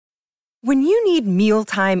When you need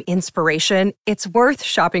mealtime inspiration, it's worth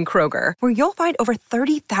shopping Kroger, where you'll find over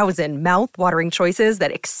 30,000 mouth-watering choices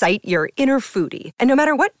that excite your inner foodie. And no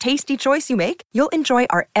matter what tasty choice you make, you'll enjoy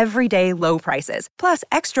our everyday low prices, plus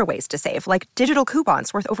extra ways to save, like digital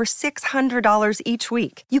coupons worth over $600 each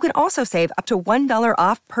week. You can also save up to $1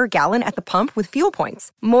 off per gallon at the pump with fuel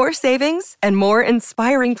points. More savings and more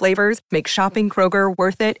inspiring flavors make shopping Kroger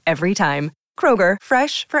worth it every time. Kroger,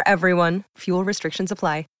 fresh for everyone. Fuel restrictions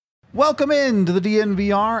apply. Welcome in to the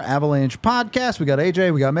DNVR Avalanche Podcast. We got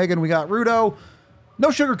AJ, we got Megan, we got Rudo. No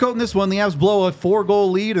sugarcoating this one. The Avs blow a 4-goal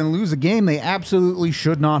lead and lose a game they absolutely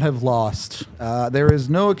should not have lost. There is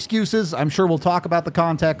no excuses. I'm sure we'll talk about the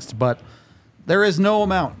context, but there is no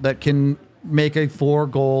amount that can make a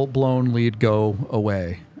 4-goal blown lead go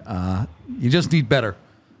away. You just need better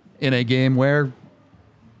in a game where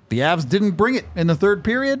the Avs didn't bring it in the third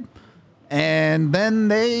period, and then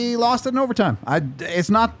they lost it in overtime. It's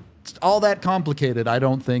not all that complicated, I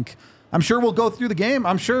don't think. I'm sure we'll go through the game.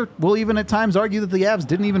 I'm sure we'll even at times argue that the Avs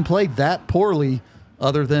didn't even play that poorly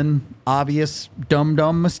other than obvious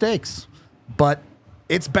dumb mistakes. But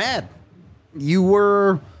it's bad. You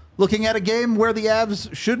were looking at a game where the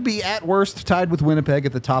Avs should be at worst tied with Winnipeg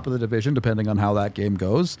at the top of the division, depending on how that game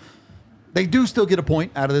goes. They do still get a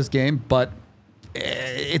point out of this game, but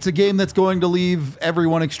it's a game that's going to leave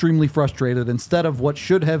everyone extremely frustrated instead of what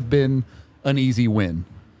should have been an easy win.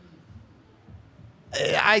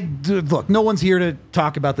 Look, no one's here to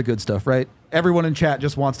talk about the good stuff, right? Everyone in chat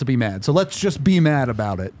just wants to be mad. So let's just be mad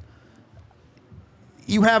about it.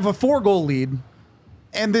 You have a 4-goal lead,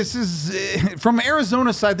 and this is, from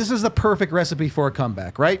Arizona's side, this is the perfect recipe for a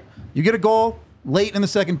comeback, right? You get a goal late in the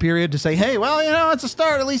second period to say, hey, well, it's a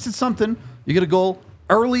start. At least it's something. You get a goal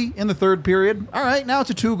early in the third period. All right, now it's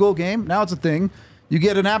a 2-goal game. Now it's a thing. You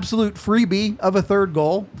get an absolute freebie of a third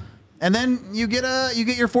goal, and then you get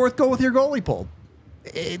your fourth goal with your goalie pulled.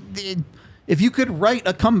 If you could write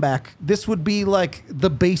a comeback, this would be like the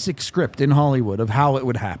basic script in Hollywood of how it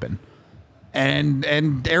would happen. And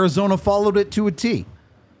Arizona followed it to a T.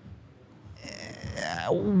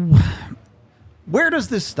 Where does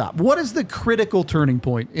this stop? What is the critical turning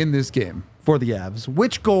point in this game for the Avs?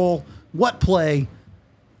 Which goal, what play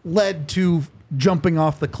led to jumping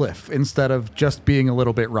off the cliff instead of just being a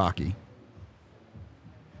little bit rocky?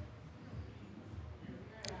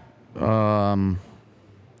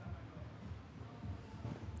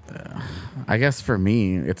 I guess for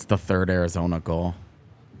me, it's the third Arizona goal.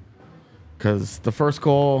 Because the first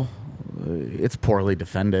goal, it's poorly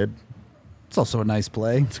defended. It's also a nice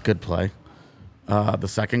play. It's a good play. The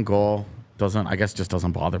second goal just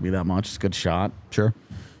doesn't bother me that much. It's a good shot. Sure.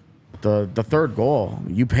 The third goal,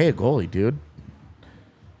 you pay a goalie, dude.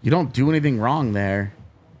 You don't do anything wrong there.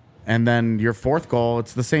 And then your fourth goal,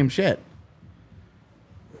 it's the same shit.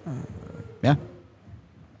 Yeah.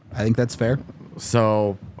 I think that's fair.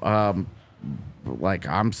 So, I'm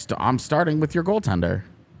starting with your goaltender,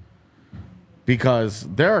 because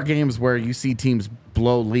there are games where you see teams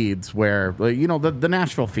blow leads where, the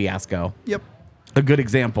Nashville fiasco. Yep. A good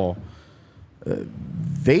example.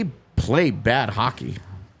 They play bad hockey,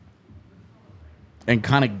 and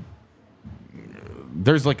kind of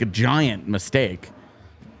there's like a giant mistake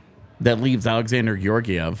that leaves Alexander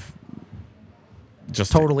Georgiev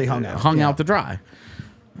just totally hung out to dry.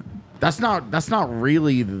 That's not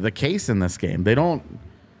really the case in this game.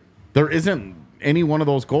 There isn't any one of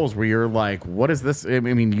those goals where you're like, what is this? I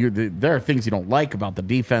mean, there are things you don't like about the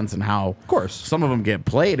defense and how, of course, some of them get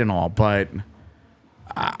played and all, but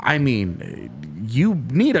I mean, you're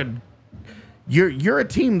a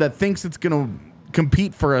team that thinks it's going to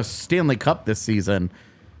compete for a Stanley Cup this season.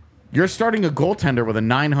 You're starting a goaltender with a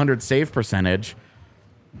 .900 save percentage,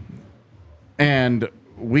 and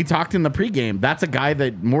we talked in the pregame. That's a guy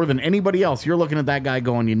that more than anybody else, you're looking at that guy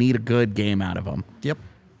going, you need a good game out of him. Yep.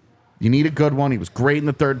 You need a good one. He was great in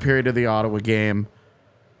the third period of the Ottawa game.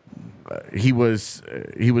 He was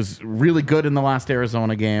really good in the last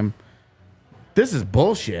Arizona game. This is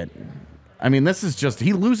bullshit. I mean, this is just,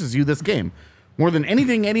 he loses you this game. More than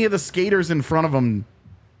anything any of the skaters in front of him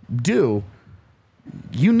do,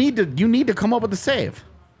 you need to come up with a save.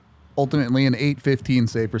 Ultimately, an .815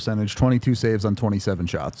 save percentage, 22 saves on 27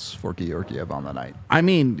 shots for Georgiev on the night. I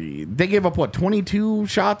mean, they gave up, 22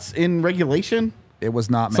 shots in regulation? It was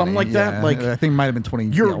not many. Something like that? Like, I think it might have been 20.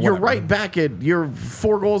 You're right back at your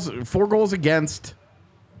four goals against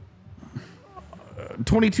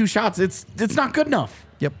 22 shots. It's not good enough.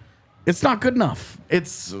 Yep. It's not good enough.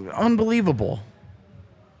 It's unbelievable.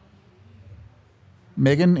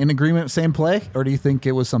 Megan, in agreement, same play, or do you think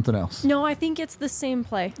it was something else? No, I think it's the same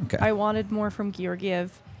play. Okay. I wanted more from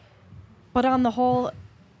Georgiev. But on the whole,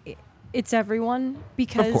 it's everyone,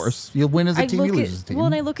 because of course, you'll win as a team, you lose as a team. Well,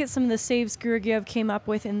 and I look at some of the saves Georgiev came up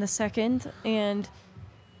with in the second, and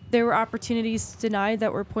there were opportunities denied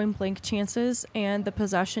that were point-blank chances, and the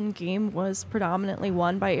possession game was predominantly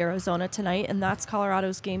won by Arizona tonight, and that's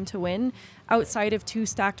Colorado's game to win. Outside of 2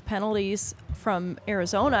 stacked penalties from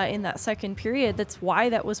Arizona in that second period, that's why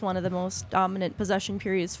that was one of the most dominant possession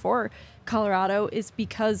periods for Colorado, is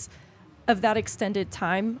because of that extended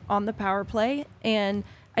time on the power play. And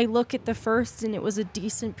I look at the first, and it was a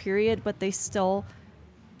decent period, but they still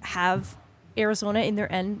have Arizona in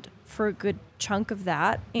their end for a good chunk of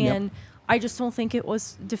that. And I just don't think it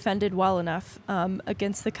was defended well enough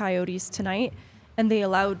against the Coyotes tonight. And they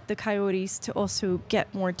allowed the Coyotes to also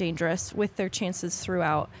get more dangerous with their chances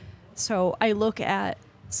throughout. So I look at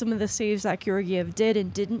some of the saves that Georgiev did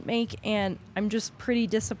and didn't make, and I'm just pretty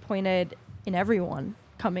disappointed in everyone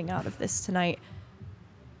coming out of this tonight.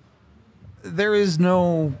 There is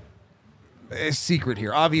no secret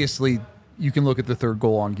here. Obviously, you can look at the third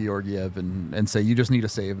goal on Georgiev and say you just need a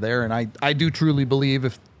save there. And I do truly believe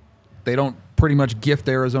if they don't pretty much gift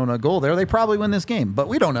Arizona a goal there, they probably win this game. But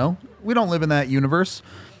we don't know. We don't live in that universe.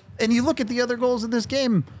 And you look at the other goals in this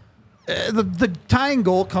game, the tying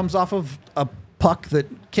goal comes off of a puck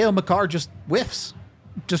that Cale Makar just whiffs.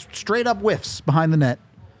 Just straight up whiffs behind the net.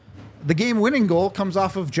 The game-winning goal comes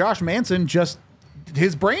off of Josh Manson, just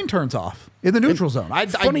his brain turns off in the neutral zone.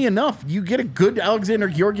 Funny enough, you get a good Alexander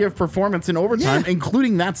Georgiev performance in overtime,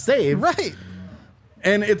 including that save. Right.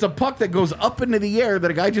 And it's a puck that goes up into the air that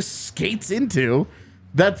a guy just skates into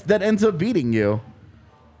that ends up beating you.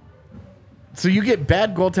 So you get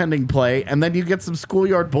bad goaltending play, and then you get some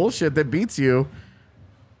schoolyard bullshit that beats you.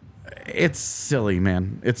 It's silly,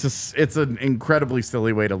 man. It's an incredibly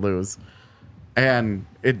silly way to lose. And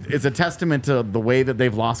it's a testament to the way that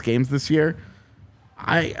they've lost games this year.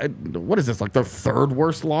 What is this, like the 3rd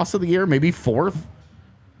worst loss of the year? Maybe 4th?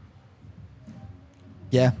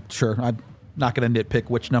 Yeah, sure. I'm not going to nitpick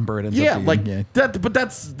which number it ends up being. Like that, but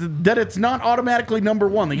that it's not automatically number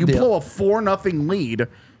 1. That you blow a 4-0 lead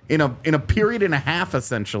in a period and a half,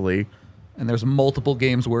 essentially. And there's multiple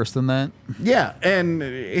games worse than that. Yeah, and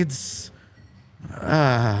it's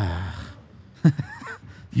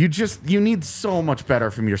you need so much better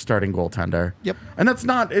from your starting goaltender. Yep. And that's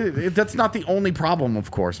not the only problem, of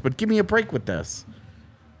course, but give me a break with this.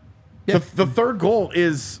 Yep. The third goal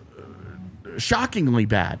is shockingly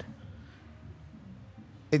bad.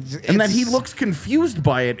 And that he looks confused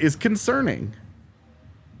by it is concerning.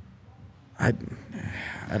 I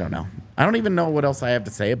don't know. I don't even know what else I have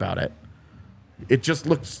to say about it. It just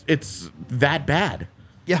looks, it's that bad.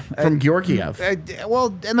 Yeah. From Georgiev.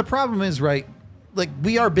 Well, and the problem is, right, like,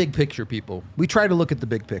 we are big picture people. We try to look at the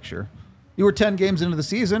big picture. You were 10 games into the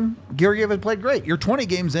season. Georgiev had played great. You're 20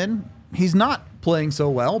 games in. He's not playing so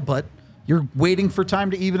well, but you're waiting for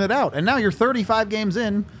time to even it out. And now you're 35 games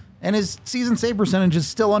in, and his season save percentage is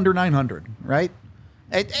still under 900, right?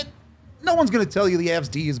 And no one's going to tell you the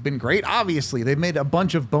Avs D has been great. Obviously, they've made a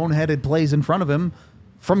bunch of boneheaded plays in front of him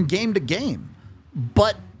from game to game.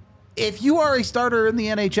 But if you are a starter in the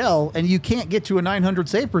NHL and you can't get to a 900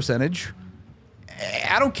 save percentage,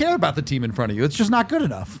 I don't care about the team in front of you. It's just not good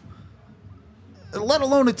enough. Let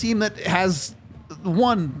alone a team that has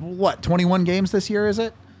won, 21 games this year, is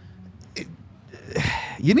it?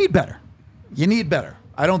 You need better. You need better.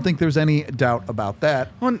 I don't think there's any doubt about that.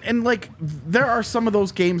 And like, there are some of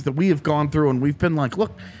those games that we have gone through and we've been like,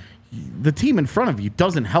 look, the team in front of you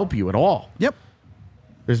doesn't help you at all. Yep.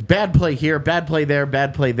 There's bad play here, bad play there,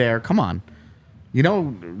 bad play there. Come on. You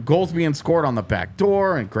know, goals being scored on the back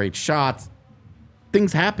door and great shots.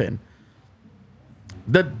 Things happen.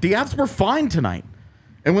 The Avs were fine tonight.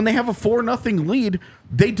 And when they have a 4-0 lead,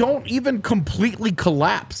 they don't even completely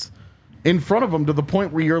collapse in front of them to the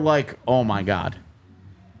point where you're like, oh my God.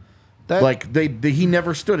 He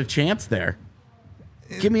never stood a chance there.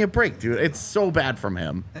 Give me a break, dude. It's so bad from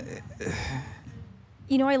him.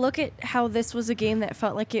 You know, I look at how this was a game that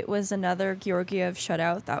felt like it was another Georgiev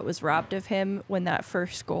shutout that was robbed of him when that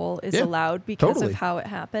first goal is allowed because of how it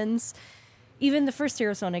happens. Even the first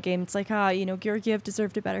Arizona game, it's like, Georgiev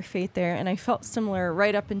deserved a better fate there. And I felt similar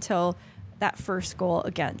right up until that first goal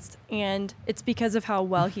against. And it's because of how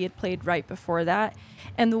well he had played right before that.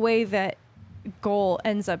 And the way that goal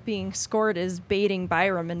ends up being scored is baiting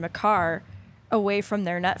Byram and Makar away from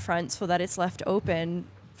their net front so that it's left open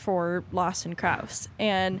for Lawson Krause.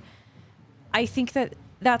 And I think that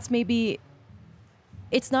that's maybe,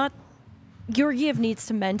 it's not, Georgiev needs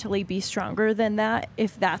to mentally be stronger than that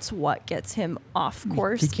if that's what gets him off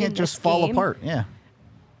course. He can't just fall apart, yeah.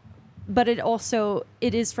 But it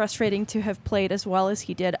is frustrating to have played as well as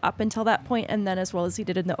he did up until that point, and then as well as he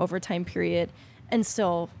did in the overtime period, and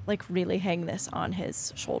still like really hang this on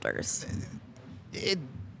his shoulders.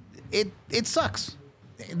 It sucks.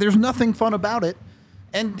 There's nothing fun about it.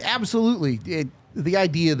 And absolutely, the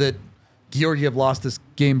idea that Georgiev lost this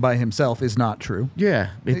game by himself is not true.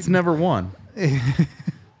 Yeah, it's never won.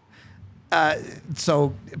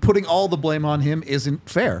 So putting all the blame on him isn't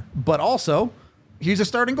fair. But also, he's a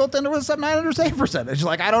starting goaltender with a .900 save percentage.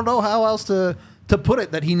 Like, I don't know how else to put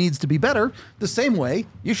it that he needs to be better. The same way,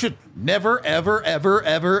 you should never, ever, ever,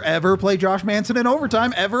 ever, ever play Josh Manson in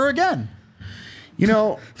overtime ever again. You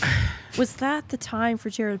know, was that the time for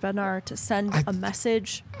Jared Bednar to send a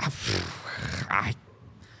message?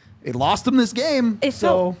 It lost him this game. It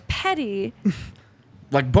felt petty.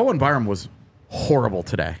 Like, Bowen Byram was horrible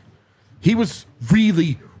today. He was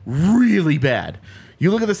really, really bad.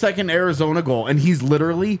 You look at the second Arizona goal, and he's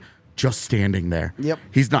literally just standing there. Yep.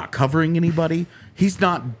 He's not covering anybody. He's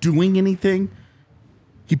not doing anything.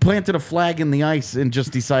 He planted a flag in the ice and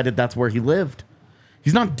just decided that's where he lived.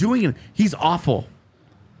 He's not doing it. He's awful.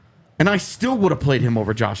 And I still would have played him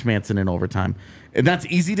over Josh Manson in overtime. And that's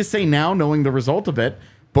easy to say now, knowing the result of it.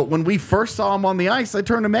 But when we first saw him on the ice, I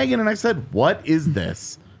turned to Megan and I said, what is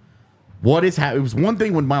this? What is happening? It was one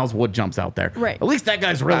thing when Miles Wood jumps out there. Right. At least that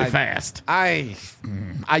guy's really fast. I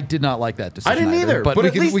did not like that decision. I didn't either. But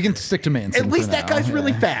at least, we can stick to Manson. At least that guy's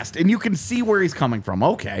really fast, and you can see where he's coming from.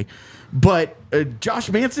 Okay. But Josh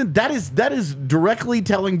Manson, that is directly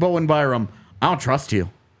telling Bowen Byram, I don't trust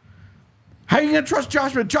you. How are you going to trust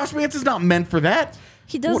Josh Manson? Josh Manson's not meant for that.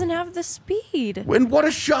 He doesn't have the speed. And what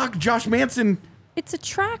a shock, Josh Manson. It's a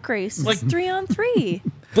track race. It's 3-on-3.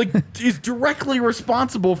 Is directly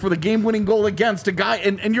responsible for the game-winning goal against a guy,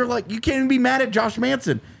 and you're like, you can't even be mad at Josh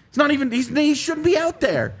Manson. It's not even, he shouldn't be out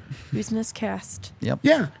there. He's miscast. Yep.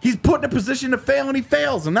 Yeah, he's put in a position to fail, and he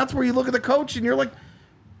fails, and that's where you look at the coach, and you're like,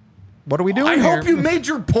 what are we doing I here? hope you made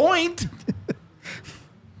your point.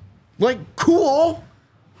 Like, cool.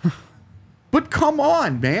 But come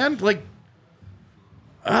on, man. Like,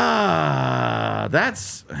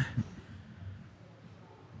 that's...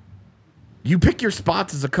 You pick your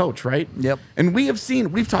spots as a coach, right? Yep. And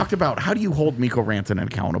we've talked about, how do you hold Mikko Rantanen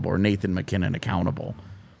accountable or Nathan McKinnon accountable?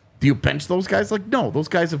 Do you bench those guys? Like, no, those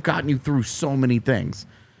guys have gotten you through so many things.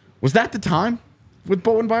 Was that the time with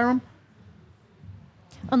Bowen Byram?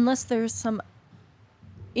 Unless there's some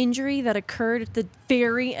injury that occurred at the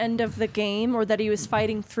very end of the game, or that he was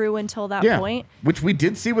fighting through until that point. Which we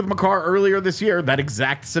did see with Makar earlier this year. That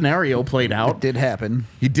exact scenario played out. It did happen.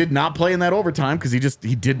 He did not play in that overtime because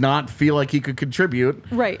he did not feel like he could contribute.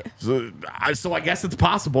 Right. So I guess it's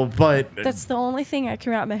possible, but that's the only thing I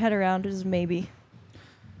can wrap my head around is maybe.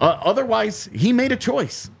 Otherwise, he made a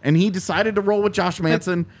choice, and he decided to roll with Josh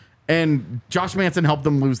Manson. And Josh Manson helped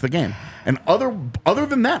them lose the game. And other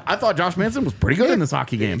than that, I thought Josh Manson was pretty good in this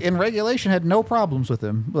hockey game. In regulation, had no problems with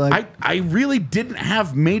him. Like, I really didn't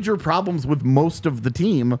have major problems with most of the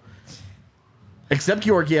team, except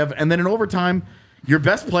Georgiev. And then in overtime, your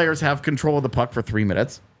best players have control of the puck for 3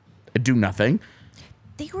 minutes and do nothing.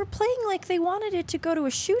 They were playing like they wanted it to go to a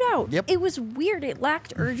shootout. Yep. It was weird. It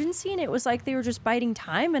lacked urgency, and it was like they were just biding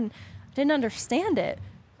time, and I didn't understand it.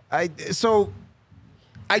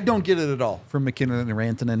 I don't get it at all from McKinnon and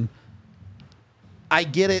Rantanen. I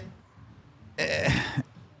get it.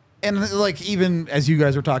 And like, even as you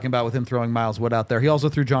guys were talking about with him throwing Miles Wood out there, he also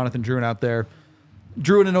threw Jonathan Drouin out there.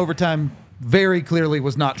 Drouin in overtime very clearly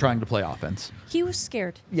was not trying to play offense. He was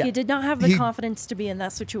scared. Yeah. He did not have the confidence to be in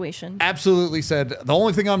that situation. Absolutely said, the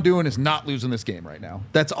only thing I'm doing is not losing this game right now.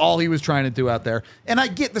 That's all he was trying to do out there. And I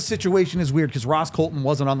get the situation is weird because Ross Colton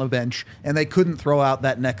wasn't on the bench, and they couldn't throw out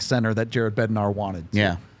that next center that Jared Bednar wanted.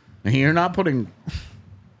 Yeah. You're not putting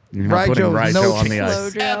Ryjo no on the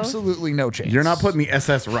ice. Absolutely no chance. You're not putting the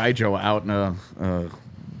SS Ryjo out in a...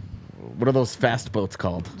 what are those fast boats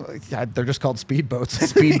called? They're just called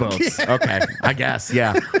speedboats. Speedboats. Okay, I guess.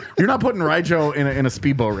 Yeah, you're not putting Ryjo in a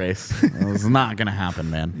speedboat race. It's not going to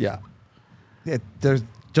happen, man. Yeah, it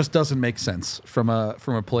just doesn't make sense from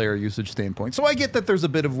a player usage standpoint. So I get that there's a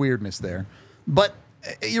bit of weirdness there, but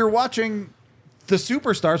you're watching the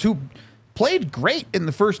superstars who played great in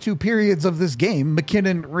the first two periods of this game.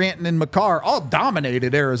 McKinnon, Rantanen, and Makar all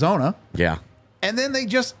dominated Arizona. Yeah, and then they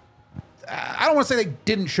just. I don't want to say they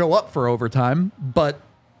didn't show up for overtime, but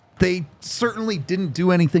they certainly didn't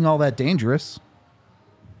do anything all that dangerous.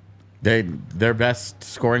 Their best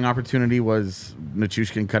scoring opportunity was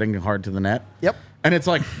Nichushkin cutting hard to the net. Yep. And it's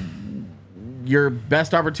like your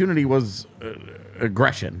best opportunity was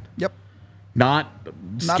aggression. Yep. not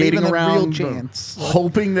skating even a around, real chance.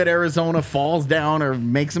 hoping that Arizona falls down or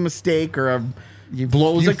makes a mistake or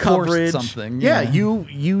blows you a coverage. forced something. Yeah, Yeah.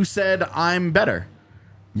 you said I'm better.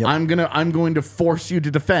 Yep. I'm going to force you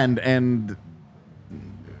to defend, and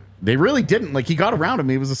they really didn't. Like, he got around him.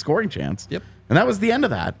 It was a scoring chance. Yep. And that was the end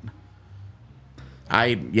of that.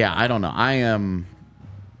 I don't know.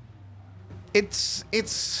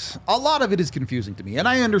 It's a lot of it is confusing to me, and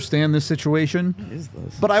I understand this situation. What is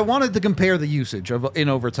this? But I wanted to compare the usage in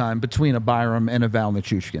overtime between a Byram and a Val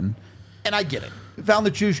Nichushkin, and I get it. Val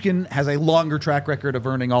Nichushkin has a longer track record of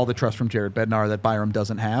earning all the trust from Jared Bednar that Byram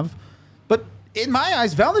doesn't have. But in my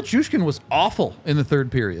eyes, Val Nichushkin was awful in the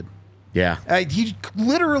third period. Yeah. He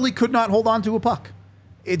literally could not hold on to a puck.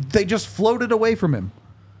 They just floated away from him.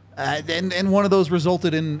 And one of those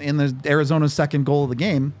resulted in the Arizona's second goal of the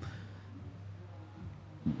game.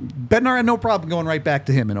 Bednar had no problem going right back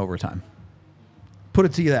to him in overtime. Put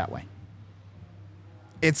it to you that way.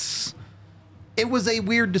 It was a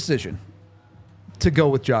weird decision to go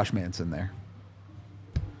with Josh Manson there.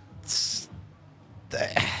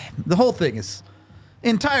 The whole thing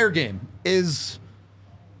entire game is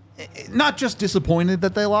not just disappointed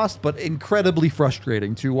that they lost, but incredibly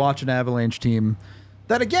frustrating to watch an Avalanche team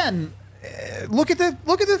that, again, look at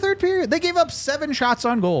the third period. They gave up 7 shots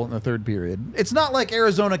on goal in the third period. It's not like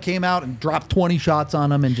Arizona came out and dropped 20 shots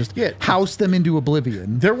on them and just housed them into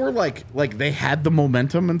oblivion. There were like they had the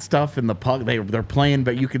momentum and stuff in the puck. They're playing,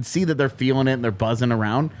 but you could see that they're feeling it and they're buzzing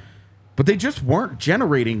around. But they just weren't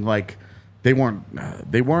generating they weren't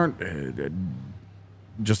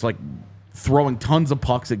just like throwing tons of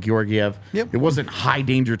pucks at Georgiev. Yep. It wasn't high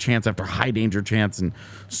danger chance after high danger chance, and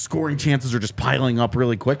scoring chances are just piling up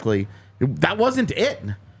really quickly. That wasn't it.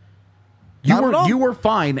 You were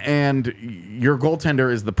fine, and your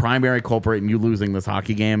goaltender is the primary culprit in you losing this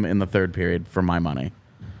hockey game in the third period, for my money.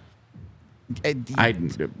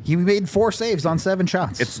 He made 4 saves on 7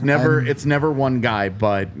 shots. It's never one guy,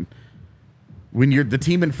 but when the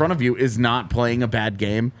team in front of you is not playing a bad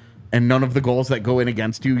game, and none of the goals that go in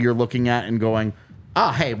against you, you're looking at and going,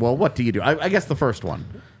 hey, well, what do you do? I guess the first one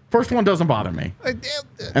doesn't bother me.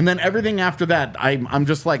 And then everything after that, I'm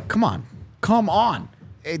just like, come on.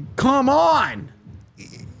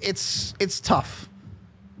 It's tough.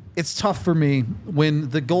 It's tough for me when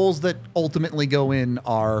the goals that ultimately go in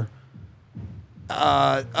are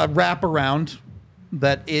a wraparound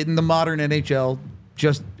that in the modern NHL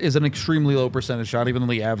just is an extremely low percentage shot. Even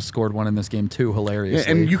the Avs scored one in this game too,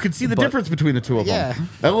 hilariously. Yeah, and you can see the difference between the two of them.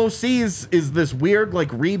 LOC is this weird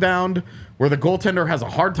rebound where the goaltender has a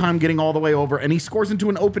hard time getting all the way over, and he scores into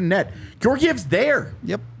an open net. Georgiev's there.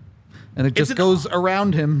 Yep. And it just goes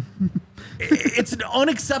around him. It's an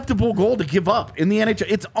unacceptable goal to give up in the NHL.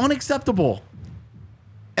 It's unacceptable.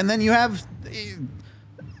 And then you have...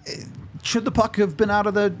 should the puck have been out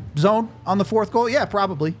of the zone on the 4th goal? Yeah,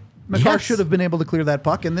 probably. McCarr should have been able to clear that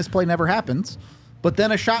puck, and this play never happens. But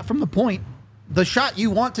then a shot from the point, the shot you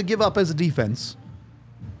want to give up as a defense,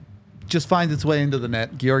 just finds its way into the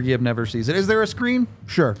net. Georgiev never sees it. Is there a screen?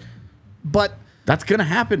 Sure. But... that's going to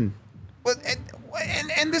happen.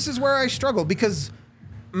 And this is where I struggle, because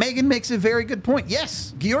Megan makes a very good point.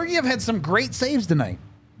 Yes, Georgiev had some great saves tonight,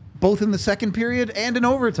 both in the second period and in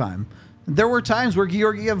overtime. There were times where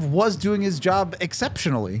Georgiev was doing his job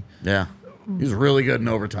exceptionally. Yeah. He's really good in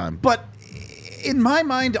overtime. But in my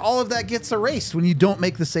mind, all of that gets erased when you don't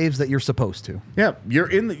make the saves that you're supposed to. Yeah,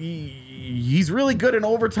 he's really good in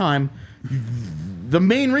overtime. The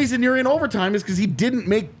main reason you're in overtime is because he didn't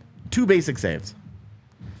make 2 basic saves.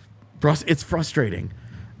 It's frustrating.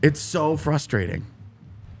 It's so frustrating.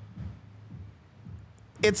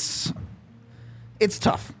 It's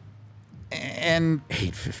tough. And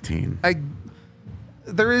 8-15.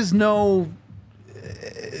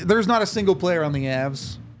 There's not a single player on the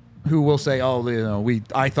Avs who will say,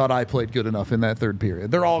 I thought I played good enough in that third period.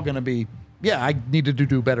 They're all going to be, I needed to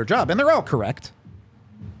do a better job. And they're all correct.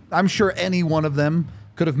 I'm sure any one of them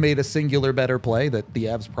could have made a singular better play that the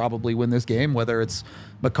Avs probably win this game, whether it's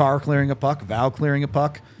McCarr clearing a puck, Val clearing a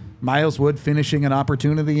puck, Miles Wood finishing an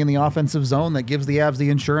opportunity in the offensive zone that gives the Avs the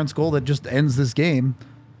insurance goal that just ends this game.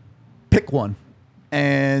 Pick one.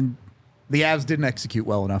 And the Avs didn't execute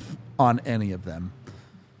well enough on any of them.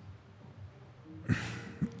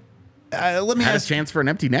 Let me ask. A chance for an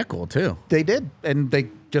empty net goal, too. They did, and they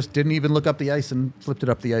just didn't even look up the ice and flipped it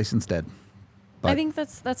up the ice instead. I think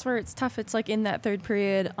that's where it's tough. It's like in that third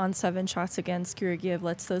period on 7 shots against, Georgiev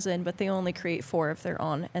lets those in, but they only create 4 of their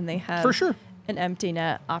own, and they have for sure an empty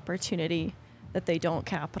net opportunity that they don't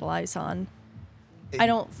capitalize on. I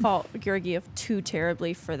don't fault Georgiev too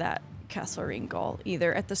terribly for that Kesselring goal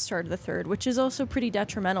either at the start of the third, which is also pretty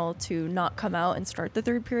detrimental to not come out and start the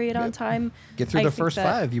third period on time. Get through the first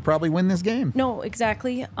 5. You probably win this game. No,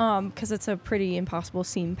 exactly. Because it's a pretty impossible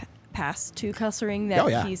seam pass to Kesselring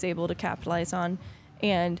that he's able to capitalize on.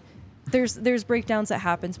 And there's breakdowns that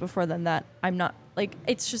happens before then that I'm not like,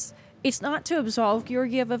 it's not to absolve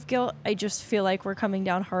Georgiev of guilt. I just feel like we're coming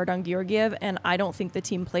down hard on Georgiev, and I don't think the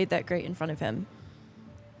team played that great in front of him,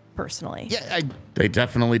 personally. Yeah, they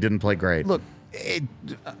definitely didn't play great. Look,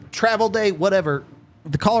 travel day, whatever.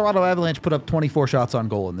 The Colorado Avalanche put up 24 shots on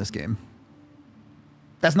goal in this game.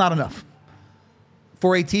 That's not enough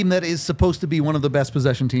for a team that is supposed to be one of the best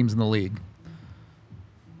possession teams in the league.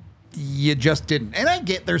 You just didn't. And I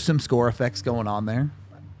get there's some score effects going on there.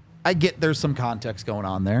 I get there's some context going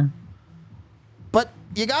on there. But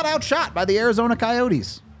you got outshot by the Arizona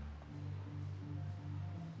Coyotes.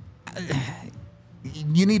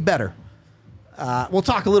 You need better. We'll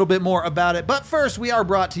talk a little bit more about it. But first, we are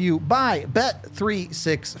brought to you by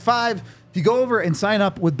Bet365. If you go over and sign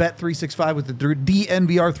up with Bet365 with the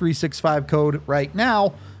DNVR365 code right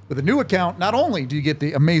now, with a new account, not only do you get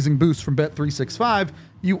the amazing boost from Bet365,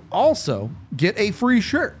 you also get a free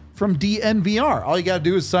shirt from DNVR. All you got to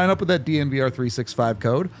do is sign up with that DNVR365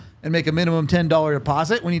 code and make a minimum $10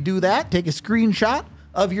 deposit. When you do that, take a screenshot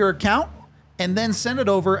of your account and then send it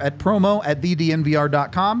over at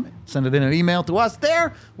promo@thednvr.com. Send it in an email to us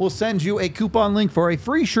there. We'll send you a coupon link for a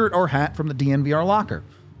free shirt or hat from the DNVR locker.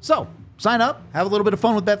 So sign up, have a little bit of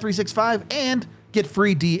fun with Bet365, and get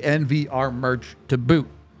free DNVR merch to boot.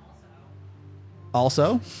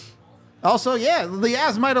 Also, yeah, the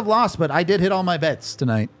Avs might have lost, but I did hit all my bets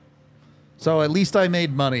tonight. So at least I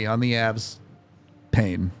made money on the Avs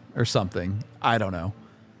pain or something. I don't know.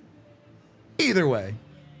 Either way,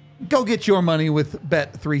 go get your money with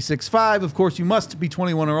Bet365. Of course, you must be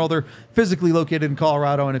 21 or older, physically located in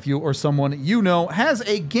Colorado, and if you or someone you know has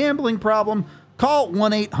a gambling problem, call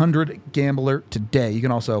 1-800-GAMBLER today. You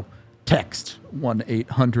can also text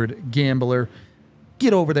 1-800-GAMBLER.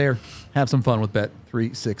 Get over there, have some fun with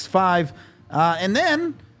Bet365. And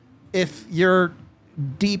then, if you're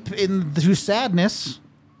deep into sadness,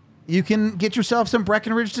 you can get yourself some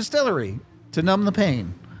Breckenridge Distillery to numb the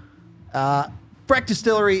pain. Breck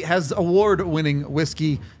Distillery has award-winning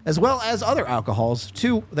whiskey as well as other alcohols,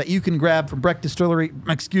 too, that you can grab from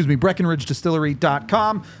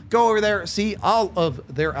BreckenridgeDistillery.com. Go over there, see all of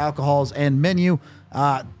their alcohols and menu.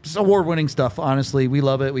 It's award-winning stuff, honestly. We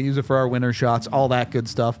love it. We use it for our winter shots, all that good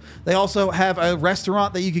stuff. They also have a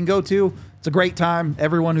restaurant that you can go to. It's a great time.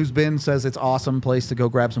 Everyone who's been says it's an awesome place to go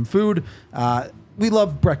grab some food. We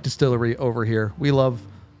love Breck Distillery over here. We love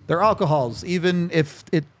their alcohols, even if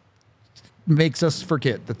it makes us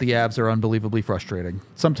forget that the Avs are unbelievably frustrating.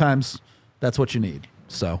 Sometimes that's what you need.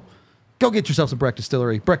 So go get yourself some Breck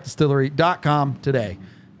Distillery. BreckDistillery.com today.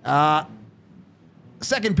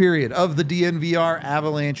 Second period of the DNVR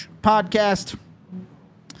Avalanche podcast.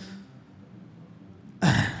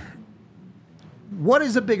 What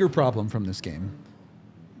is a bigger problem from this game?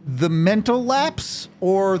 The mental lapse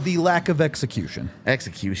or the lack of execution?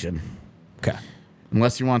 Execution. Okay.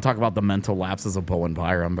 Unless you want to talk about the mental lapses of Bowen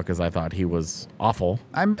Byram, because I thought he was awful.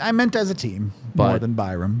 I meant as a team more than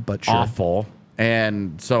Byram, but sure. Awful.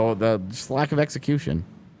 And so the just lack of execution.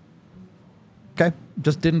 Okay.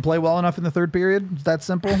 Just didn't play well enough in the third period? Is that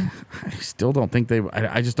simple? I still don't think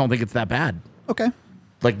I just don't think it's that bad. Okay.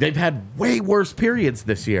 Like, they've had way worse periods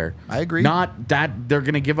this year. I agree. Not that they're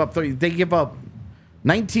going to give up. They give up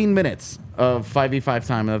 19 minutes of 5v5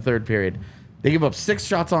 time in the third period. They give up 6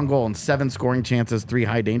 shots on goal and 7 scoring chances, 3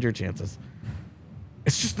 high danger chances.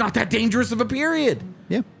 It's just not that dangerous of a period.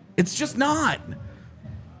 Yeah. It's just not.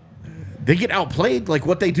 They get outplayed. Like,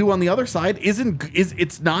 what they do on the other side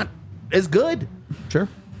it's not as good. Sure.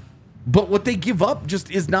 But what they give up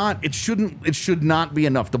just is not. It should not be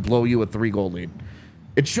enough to blow you a 3-goal lead.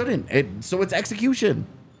 It shouldn't. So it's execution.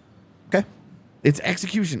 Okay. It's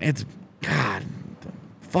execution. It's God.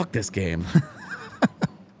 Fuck this game.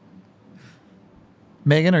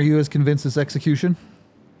 Megan, are you as convinced as execution?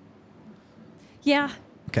 Yeah.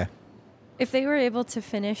 Okay. If they were able to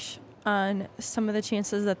finish on some of the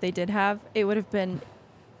chances that they did have, it would have been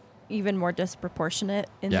even more disproportionate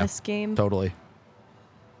in this game. Totally.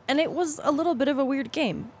 And it was a little bit of a weird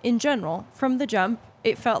game in general. From the jump,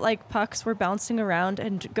 it felt like pucks were bouncing around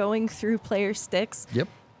and going through player sticks. Yep.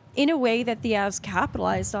 In a way that the Avs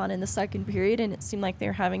capitalized on in the second period, and it seemed like they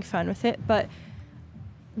were having fun with it. But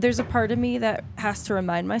there's a part of me that has to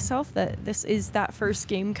remind myself that this is that first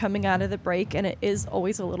game coming out of the break, and it is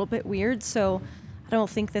always a little bit weird. So I don't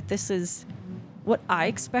think that this is what I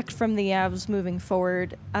expect from the Avs moving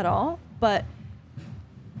forward at all. But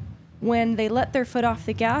when they let their foot off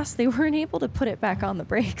the gas, they weren't able to put it back on the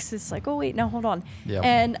brakes. It's like, oh, wait, no, hold on. Yep.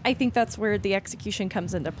 And I think that's where the execution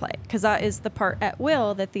comes into play, because that is the part at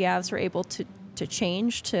will that the Avs were able to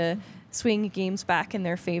change, to swing games back in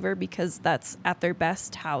their favor, because that's at their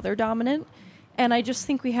best how they're dominant. And I just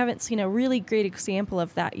think we haven't seen a really great example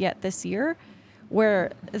of that yet this year,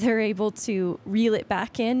 where they're able to reel it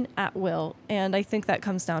back in at will. And I think that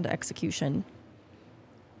comes down to execution.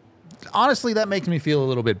 Honestly, that makes me feel a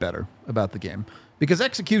little bit better about the game, because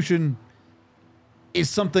execution is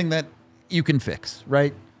something that you can fix,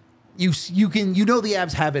 right? You know the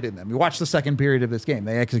Avs have it in them. You watch the second period of this game.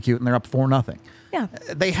 They execute and they're up 4-0. Yeah.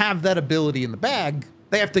 They have that ability in the bag.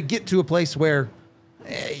 They have to get to a place where,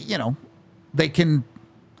 they can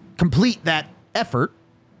complete that effort.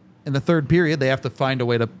 In the third period, they have to find a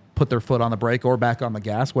way to put their foot on the brake or back on the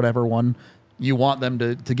gas, whatever one you want them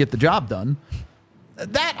to get the job done.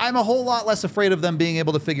 That I'm a whole lot less afraid of them being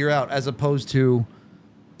able to figure out, as opposed to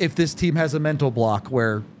if this team has a mental block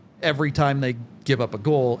where every time they give up a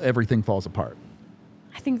goal, everything falls apart.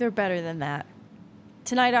 I think they're better than that.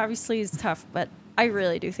 Tonight obviously is tough, but I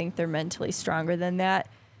really do think they're mentally stronger than that.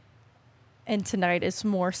 And tonight is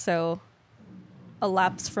more so a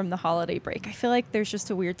lapse from the holiday break. I feel like there's just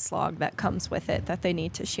a weird slog that comes with it that they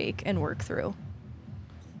need to shake and work through.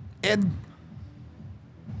 And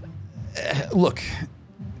look,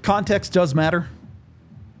 context does matter.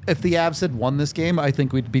 If the Avs had won this game, I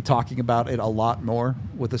think we'd be talking about it a lot more,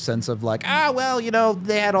 with a sense of like,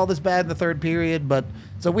 they had all this bad in the third period, but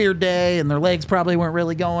it's a weird day and their legs probably weren't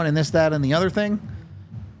really going, and this, that, and the other thing.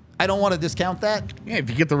 I don't want to discount that. Yeah, if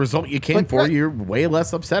you get the result you came for, you're way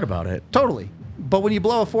less upset about it. Totally. But when you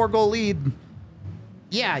blow a 4-goal lead,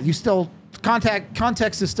 yeah, you still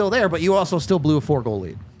context is still there, but you also still blew a 4-goal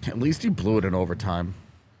lead. At least you blew it in overtime.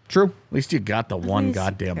 True. At least you got the one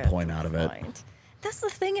goddamn point out of it. That's the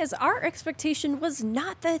thing, is our expectation was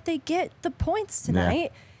not that they get the points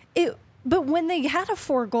tonight. Yeah. But when they had a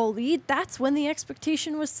 4-goal lead, that's when the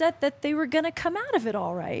expectation was set that they were going to come out of it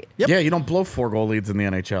all right. Yep. Yeah, you don't blow 4-goal leads in the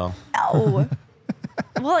NHL. Oh.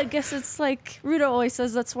 Well, I guess it's like Rudo always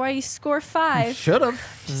says, that's why you score 5. Should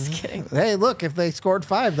have. Just kidding. Hey, look, if they scored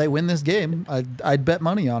 5, they win this game. I'd bet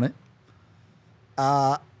money on it.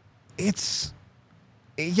 It's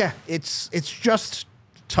just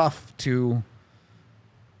tough to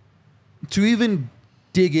even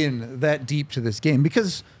dig in that deep to this game,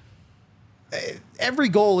 because every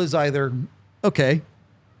goal is either, okay,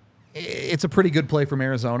 it's a pretty good play from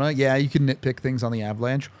Arizona. Yeah, you can nitpick things on the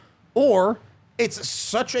Avalanche. Or it's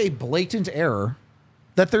such a blatant error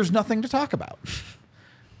that there's nothing to talk about.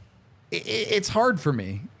 It's hard for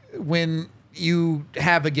me when you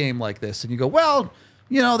have a game like this and you go, well,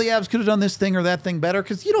 the Avs could have done this thing or that thing better,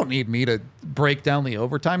 because you don't need me to break down the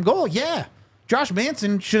overtime goal. Yeah, Josh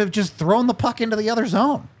Manson should have just thrown the puck into the other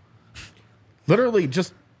zone. Literally,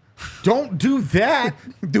 just don't do that.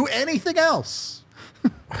 Do anything else.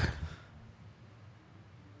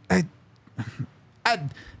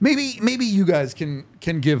 Maybe you guys can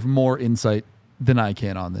give more insight than I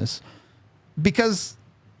can on this, because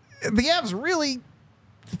the Avs really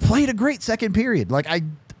played a great second period. Like,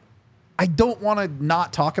 I don't want to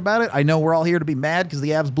not talk about it. I know we're all here to be mad because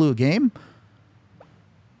the Avs blew a game.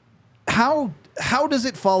 How does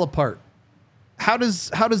it fall apart? How does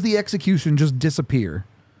the execution just disappear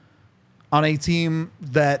on a team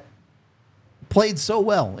that played so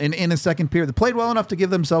well in a second period? They played well enough to give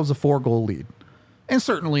themselves a 4-goal lead. And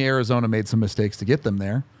certainly Arizona made some mistakes to get them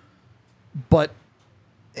there. But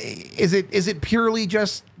is it purely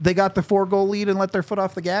just they got the 4-goal lead and let their foot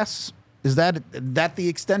off the gas? Is that the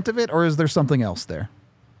extent of it, or is there something else there?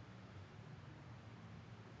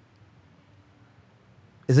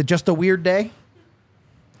 Is it just a weird day?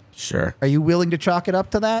 Sure. Are you willing to chalk it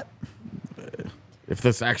up to that? If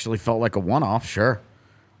this actually felt like a one-off, sure.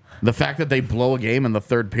 The fact that they blow a game in the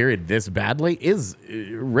third period this badly is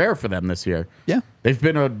rare for them this year. Yeah. They've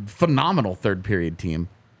been a phenomenal third period team.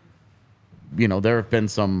 There have been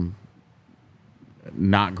some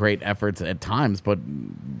not great efforts at times, but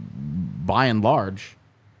by and large,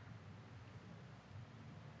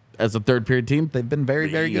 as a third period team, they've been very,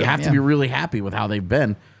 very good. You have to be really happy with how they've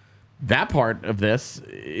been. That part of this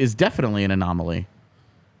is definitely an anomaly,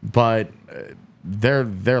 but their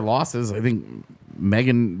losses, I think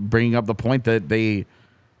Megan bringing up the point that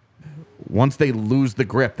once they lose the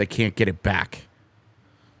grip, they can't get it back.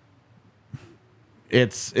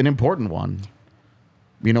 It's an important one.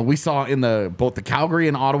 We saw in both the Calgary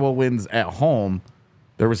and Ottawa wins at home,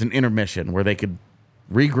 there was an intermission where they could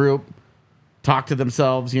regroup, talk to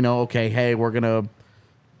themselves, okay, hey, we're going to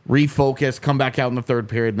refocus, come back out in the third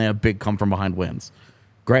period, and they have big come-from-behind wins.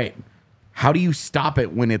 Great. How do you stop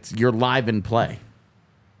it when you're live in play?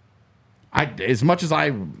 As much as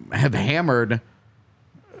I have hammered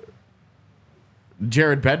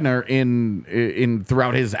Jared Bednar in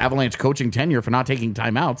throughout his Avalanche coaching tenure for not taking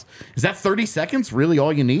timeouts, is that 30 seconds really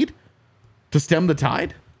all you need to stem the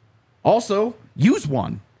tide? Also, use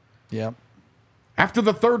one. Yep. After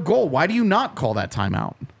the third goal, why do you not call that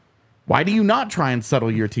timeout? Why do you not try and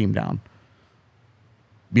settle your team down?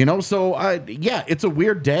 You know, so yeah, it's a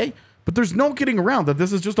weird day, but there's no getting around that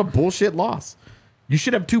this is just a bullshit loss. You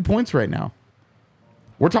should have 2 points right now.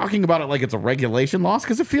 We're talking about it like it's a regulation loss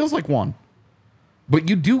because it feels like one. But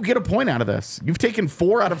you do get a point out of this. You've taken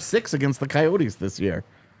 4 out of 6 against the Coyotes this year.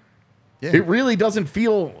 Yeah. It really doesn't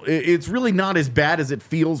feel, it's really not as bad as it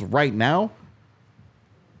feels right now.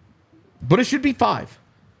 But it should be 5.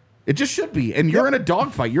 It just should be. And you're in a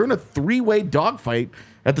dogfight. You're in a 3-way dogfight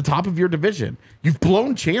at the top of your division. You've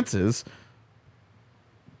blown chances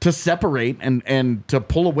to separate and to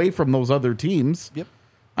pull away from those other teams. Yep.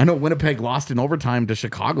 I know Winnipeg lost in overtime to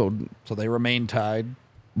Chicago. So they remain tied.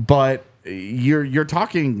 But you're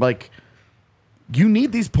talking like you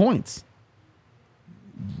need these points.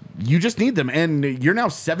 You just need them. And you're now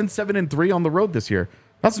 7-3 on the road this year.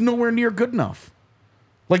 That's nowhere near good enough.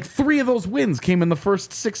 Like 3 of those wins came in the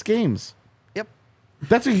first 6 games. Yep.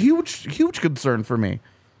 That's a huge concern for me.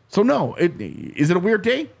 So no, is it a weird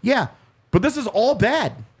day? Yeah. But this is all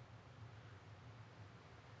bad.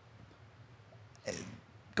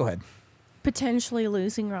 Go ahead. Potentially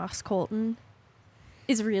losing Ross Colton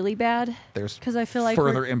is really bad. There's because I feel like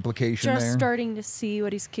further implication just there. starting to see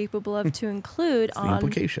what he's capable of to include on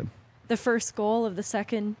the first goal of the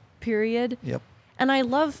second period. Yep. And I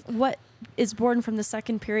love what is born from the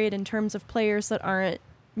second period in terms of players that aren't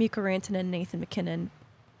Mikko Rantanen, Nathan MacKinnon,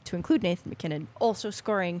 to include Nathan MacKinnon, also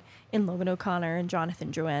scoring in Logan O'Connor and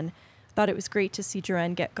Jonathan Drouin. Thought it was great to see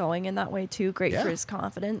Drouin get going in that way too. Great for his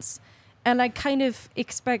confidence. And I kind of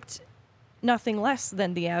expect nothing less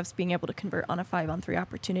than the Avs being able to convert on a 5-on-3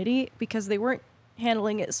 opportunity because they weren't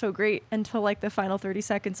handling it so great until like the final 30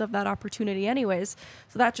 seconds of that opportunity anyways.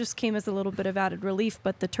 So that just came as a little bit of added relief.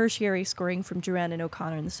 But the tertiary scoring from Drouin and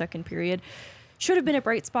O'Connor in the second period should have been a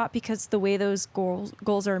bright spot because the way those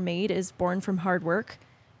goals are made is born from hard work.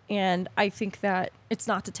 And I think that it's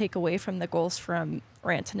not to take away from the goals from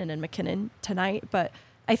Rantanen and MacKinnon tonight, but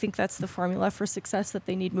I think that's the formula for success that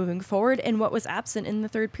they need moving forward. And what was absent in the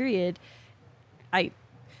third period, I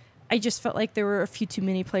just felt like there were a few too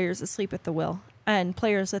many players asleep at the wheel and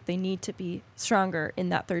players that they need to be stronger in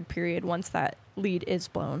that third period once that lead is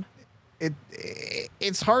blown.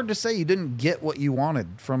 It's hard to say you didn't get what you wanted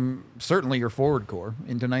from certainly your forward core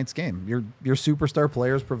in tonight's game. Your superstar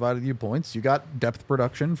players provided you points. You got depth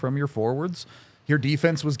production from your forwards. Your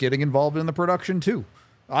defense was getting involved in the production too.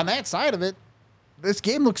 On that side of it, this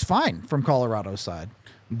game looks fine from Colorado's side.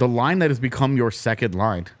 The line that has become your second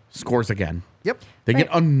line scores again. Yep. They get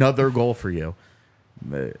another goal for you.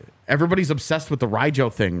 Everybody's obsessed with the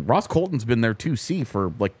Rijo thing. Ross Colton's been their 2C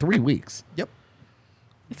for like 3 weeks. Yep.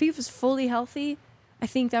 If he was fully healthy, I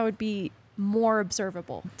think that would be more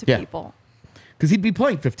observable to people. Because he'd be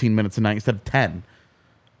playing 15 minutes a night instead of 10.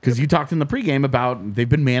 Because you talked in the pregame about they've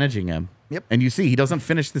been managing him. Yep. And you see he doesn't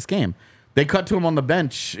finish this game. They cut to him on the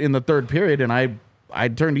bench in the third period, and I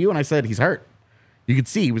turned to you and I said, he's hurt. You could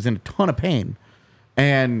see he was in a ton of pain.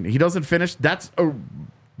 And he doesn't finish. That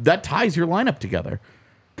ties your lineup together.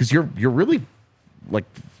 Because you're really, like,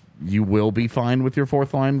 you will be fine with your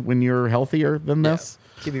fourth line when you're healthier than this.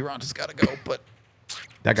 Kiwi Ronta's got to go, but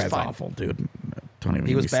that guy's awful, dude. Don't even.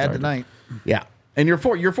 He was bad tonight. Yeah, and your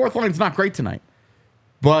fourth line's not great tonight,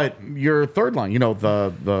 but your third line, you know,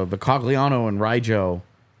 the Cogliano and Rijo,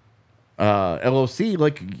 LOC,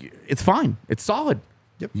 like it's fine, it's solid.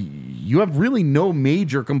 Yep. You have really no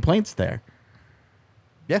major complaints there.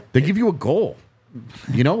 Yeah, they give you a goal.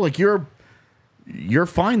 You know, like you're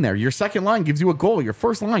fine there. Your second line gives you a goal. Your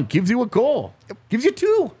first line gives you a goal. Yep. Gives you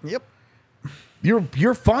 2. Yep.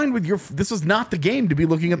 You're fine with this is not the game to be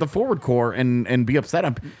looking at the forward core and be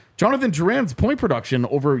upset. Jonathan Drouin's point production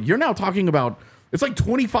you're now talking about, it's like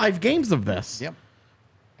 25 games of this. Yep.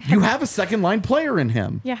 You have a second line player in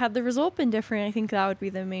him. Yeah, had the result been different, I think that would be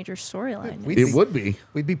the major storyline. It would be.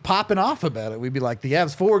 We'd be popping off about it. We'd be like, the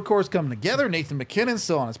Avs forward core's coming together. Nathan MacKinnon's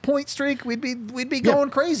still on his point streak. We'd be going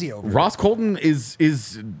crazy over it. Ross Colton is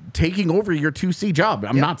taking over your 2C job.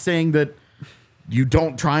 I'm not saying that you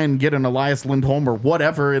don't try and get an Elias Lindholm or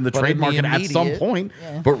whatever in the trade market at some point.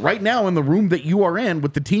 Yeah. But right now in the room that you are in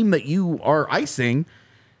with the team that you are icing,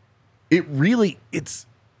 it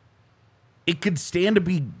could stand to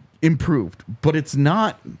be improved, but it's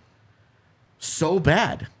not so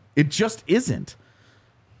bad. It just isn't.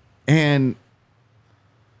 And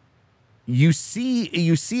you see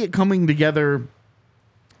it coming together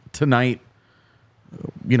tonight.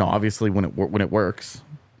 You know, obviously when it works,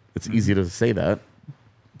 it's easy to say that,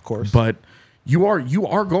 Of course. but you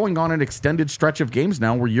are going on an extended stretch of games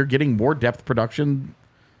now where you're getting more depth production.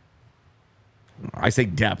 I say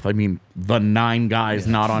depth, I mean the 9 guys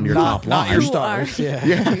not on your top not line. your Who stars. are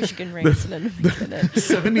Yeah. Michigan Raisin in the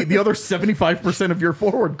beginning. The other 75% of your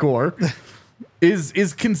forward core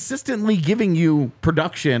is consistently giving you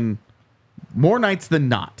production more nights than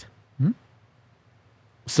not.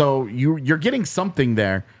 So you're getting something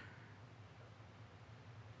there.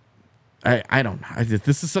 I don't know.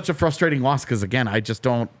 This is such a frustrating loss because, again, I just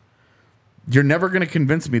don't. You're never going to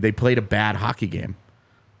convince me they played a bad hockey game.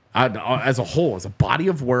 As a whole, as a body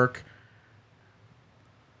of work,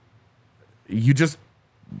 you just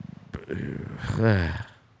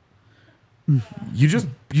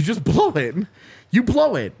blow it. You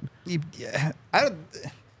blow it.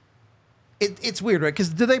 It's weird, right? Because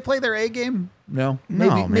did they play their A game? No.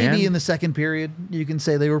 No, man. Maybe in the second period you can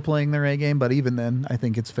say they were playing their A game, but even then, I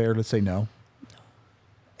think it's fair to say no.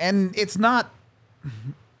 And it's not.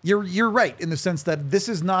 You're right in the sense that this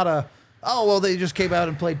is not a. Oh well, they just came out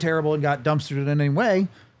and played terrible and got dumpstered in any way.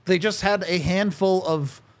 They just had a handful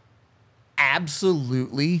of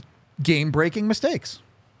absolutely game-breaking mistakes.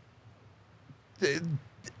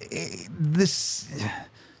 This.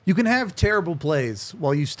 You can have terrible plays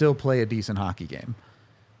while you still play a decent hockey game.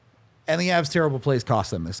 And the Avs' terrible plays cost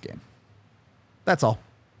them this game. That's all.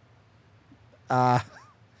 All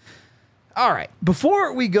right.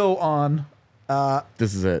 Before we go on...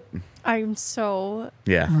 This is it. I'm so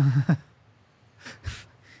Yeah.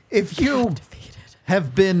 if you defeated.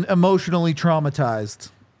 have been emotionally traumatized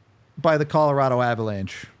by the Colorado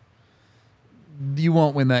Avalanche, you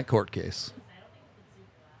won't win that court case.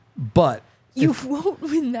 But... You won't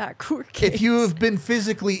win that court case. if you have been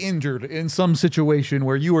physically injured in some situation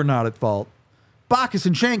where you are not at fault, Bacchus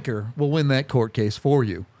and Schenker will win that court case for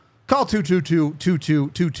you. Call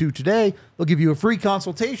 222-2222 today. They'll give you a free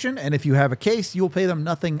consultation, and if you have a case, you'll pay them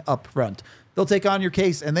nothing up front. They'll take on your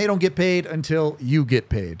case, and they don't get paid until you get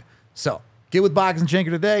paid. So get with Bacchus and Schenker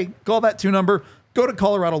today. Call that 2 number. Go to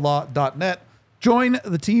coloradolaw.net. Join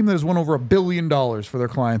the team that has won over $1 billion for their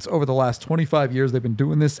clients over the last 25 years. They've been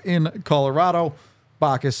doing this in Colorado.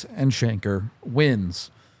 Bacchus and Schenker wins.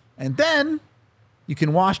 And then you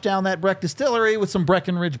can wash down that Breck Distillery with some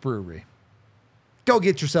Breckenridge Brewery. Go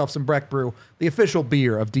get yourself some Breck Brew, the official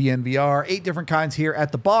beer of DNVR. 8 different kinds here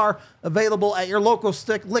at the bar, available at your local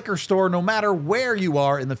liquor store, no matter where you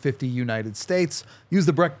are in the 50 United States. Use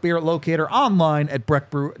the Breck Beer Locator online at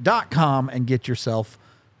breckbrew.com and get yourself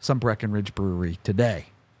some Breckenridge Brewery today.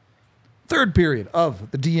 Third period of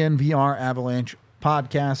the DNVR Avalanche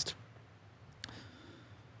podcast.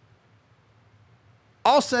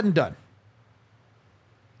 All said and done,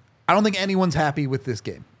 I don't think anyone's happy with this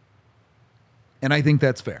game. And I think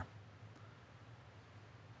that's fair.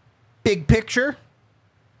 Big picture,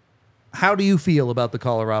 how do you feel about the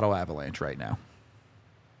Colorado Avalanche right now?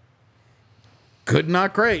 Good,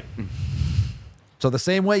 not great. So the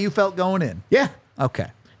same way you felt going in? Yeah. Okay.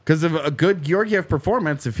 Because of a good Georgiev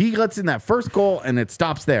performance, if he lets in that first goal and it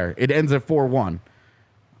stops there, it ends at 4-1.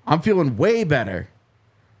 I'm feeling way better.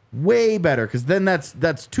 Way better. Because then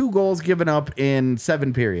that's 2 goals given up in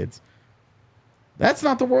 7 periods. That's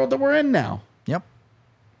not the world that we're in now. Yep.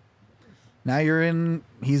 Now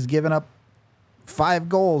he's given up 5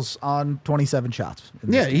 goals on 27 shots.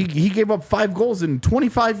 Yeah, he gave up 5 goals in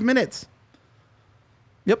 25 minutes.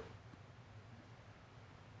 Yep.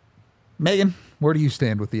 Megan, where do you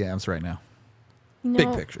stand with the Avs right now?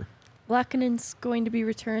 Big picture. Lehkonen's going to be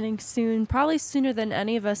returning soon, probably sooner than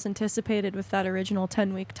any of us anticipated with that original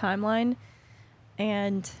 10-week timeline.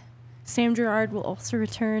 And Sam Girard will also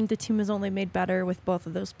return. The team is only made better with both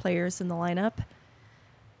of those players in the lineup.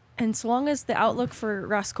 And so long as the outlook for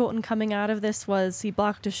Ross Colton coming out of this was he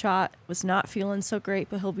blocked a shot, was not feeling so great,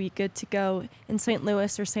 but he'll be good to go in St.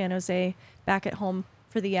 Louis or San Jose back at home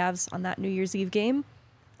for the Avs on that New Year's Eve game,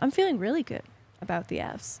 I'm feeling really good about the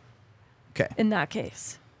Avs. Okay. In that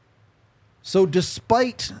case. So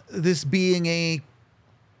despite this being a,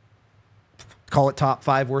 call it top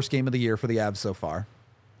 5 worst game of the year for the Avs so far,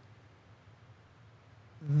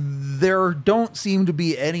 there don't seem to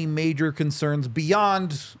be any major concerns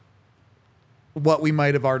beyond what we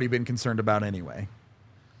might have already been concerned about anyway.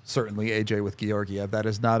 Certainly AJ with Georgiev, that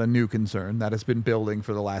is not a new concern. That has been building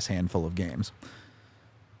for the last handful of games.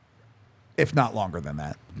 If not longer than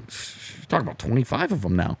that. You're talking about 25 of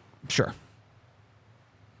them now. Sure.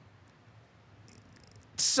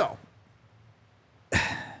 So,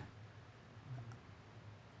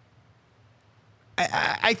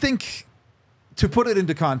 I think, to put it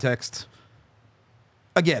into context,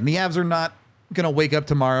 again, the Avs are not going to wake up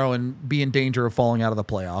tomorrow and be in danger of falling out of the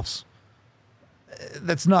playoffs.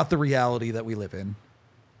 That's not the reality that we live in.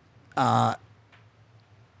 I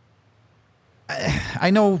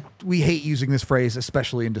know we hate using this phrase,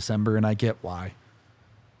 especially in December, and I get why.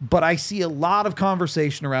 But I see a lot of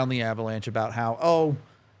conversation around the Avalanche about how,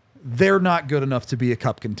 they're not good enough to be a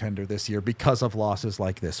cup contender this year because of losses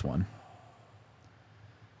like this one.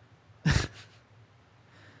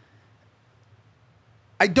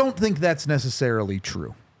 I don't think that's necessarily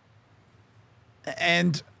true.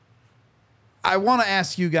 And I want to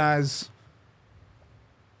ask you guys,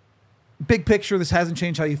 big picture, this hasn't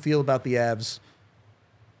changed how you feel about the Avs.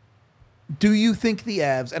 Do you think the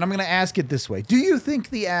Avs, and I'm going to ask it this way, do you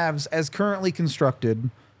think the Avs, as currently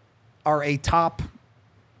constructed, are a top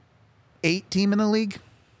 8 team in the league?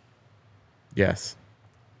 Yes.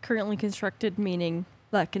 Currently constructed, meaning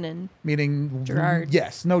Lehkonen. Meaning, Gerard.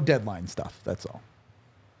 Yes, no deadline stuff, that's all.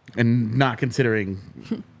 And not considering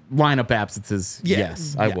lineup absences,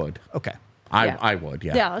 yes, I would. Okay. I would,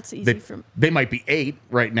 yeah. Yeah, that's easy. They might be 8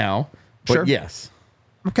 right now, but Sure. yes.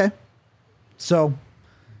 Okay. So,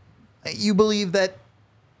 you believe that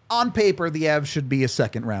on paper the Avs should be a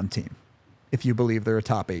second round team if you believe they're a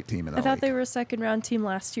top 8 team in the I thought league. they were a second round team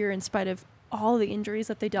last year in spite of all the injuries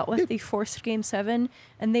that they dealt with. They forced Game 7,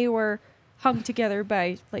 and they were hung together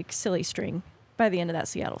by like silly string by the end of that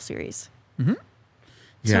Seattle series. Mm-hmm.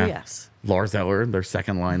 Yeah. So, yes. Lars Eller, their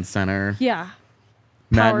second line center. Yeah.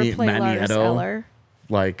 Matt Power play Lars Nieto. Eller.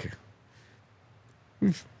 Like,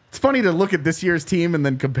 it's funny to look at this year's team and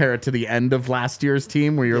then compare it to the end of last year's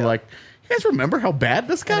team where you're like, you guys remember how bad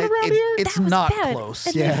this got around here? It's That was not bad. close.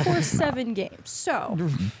 And Yeah. they forced 7 games.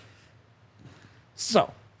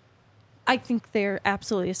 So I think they're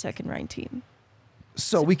absolutely a second round team.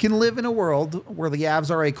 So we can live in a world where the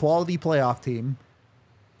Avs are a quality playoff team.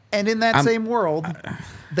 And in that same world,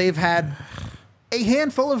 they've had a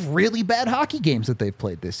handful of really bad hockey games that they've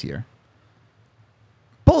played this year.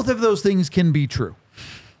 Both of those things can be true.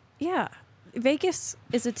 Yeah. Vegas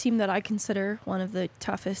is a team that I consider one of the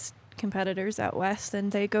toughest competitors out west,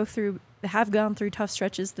 and they have gone through tough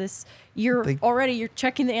stretches this year already. You're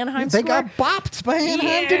checking the Anaheim They score. got bopped by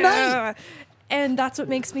Anaheim tonight. And that's what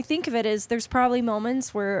makes me think of it is there's probably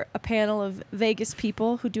moments where a panel of Vegas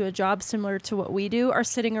people who do a job similar to what we do are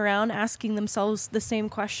sitting around asking themselves the same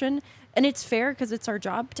question. And it's fair because it's our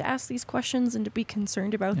job to ask these questions and to be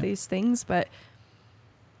concerned about these things. But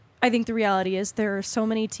I think the reality is there are so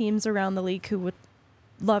many teams around the league who would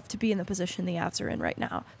love to be in the position the Avs are in right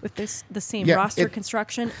now with the same roster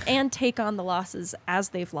construction and take on the losses as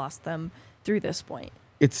they've lost them through this point.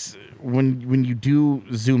 It's when you do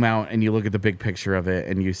zoom out and you look at the big picture of it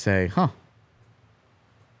and you say,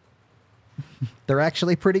 They're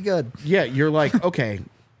actually pretty good. yeah, you're like, okay,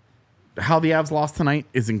 how the Avs lost tonight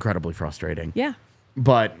is incredibly frustrating. Yeah.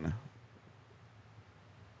 But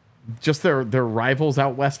just their rivals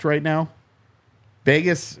out west right now,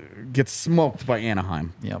 Vegas gets smoked by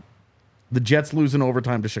Anaheim. Yep. The Jets lose in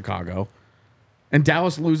overtime to Chicago. And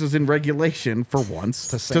Dallas loses in regulation for once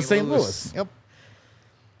to St. Louis. Yep.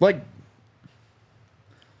 Like,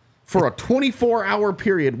 for a 24-hour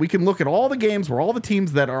period, we can look at all the games where all the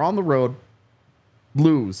teams that are on the road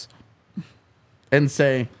lose and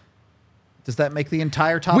say, does that make the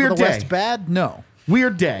entire top Weird of the day. West bad? No.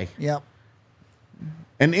 weird day. Yep.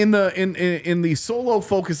 And in the solo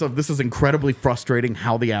focus of this is incredibly frustrating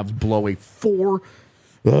how the Avs blow a 4-goal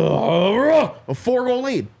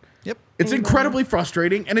lead. Yep. It's incredibly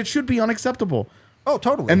frustrating, and it should be unacceptable. Oh,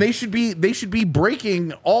 totally. And they should be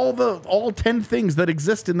breaking all 10 things that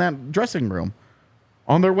exist in that dressing room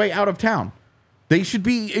on their way out of town. They should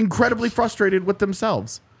be incredibly frustrated with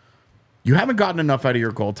themselves. You haven't gotten enough out of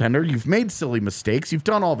your goaltender. You've made silly mistakes. You've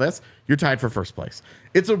done all this. You're tied for first place.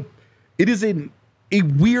 It is a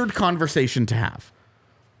weird conversation to have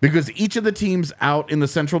because each of the teams out in the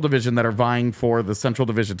Central Division that are vying for the Central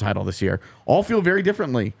Division title this year all feel very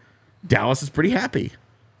differently. Dallas is pretty happy.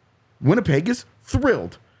 Winnipeg is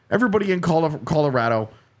thrilled. Everybody in Colorado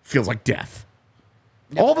feels like death.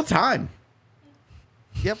 Yep. All the time.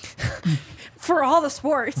 Yep. For all the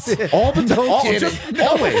sports. All the time. No kidding. Just No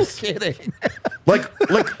always. kidding. Like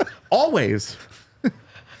always.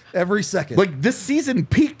 Every second. Like this season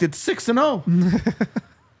peaked at 6-0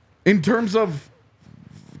 in terms of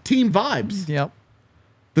team vibes. Yep.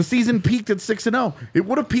 The season peaked at 6-0. It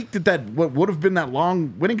would have peaked at what would have been that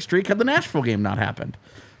long winning streak had the Nashville game not happened.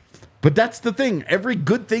 But that's the thing. Every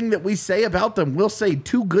good thing that we say about them, we'll say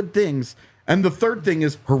 2 good things, and the third thing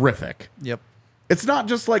is horrific. Yep. It's not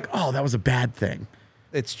just like, oh, that was a bad thing.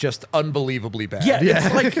 It's just unbelievably bad. Yeah,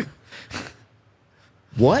 it's like,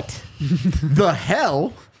 what the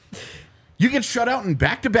hell? You get shut out in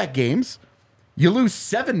back-to-back games. You lose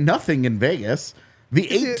 7-0 in Vegas. The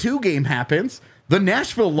 8-2 game happens. The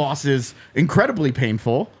Nashville loss is incredibly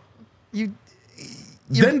painful.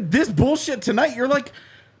 Then this bullshit tonight, you're like,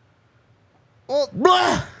 well,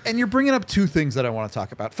 blah! And you're bringing up two things that I want to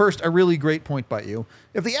talk about. First, a really great point by you.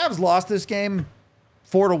 If the Avs lost this game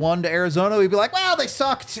 4-1 to Arizona, we'd be like, well, they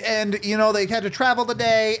sucked, and they had to travel the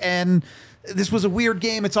day, and this was a weird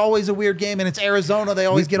game. It's always a weird game, and it's Arizona. They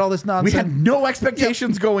always get all this nonsense. We had no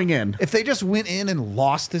expectations going in. If they just went in and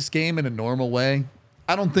lost this game in a normal way,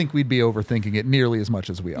 I don't think we'd be overthinking it nearly as much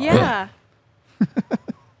as we are. Yeah.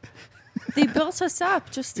 They built us up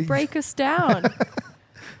just to break us down.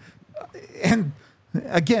 And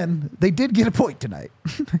again, they did get a point tonight.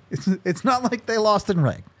 It's not like they lost in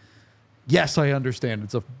rank. Yes, I understand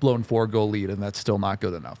it's a blown 4-goal lead, and that's still not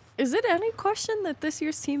good enough. Is it any question that this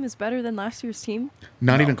year's team is better than last year's team?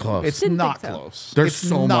 Not even close. It's Didn't not think so. close. They're It's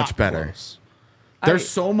so not much better. close. They're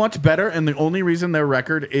so much better, and the only reason their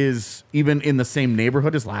record is even in the same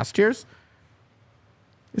neighborhood as last year's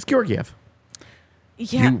is Georgiev.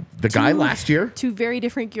 Yeah. The guy last year, Two very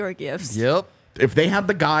different Georgievs. Yep. if they had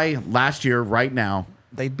the guy last year right now,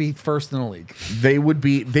 They'd be first in the league. they would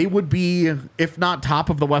be, if not top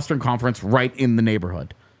of the Western Conference, right in the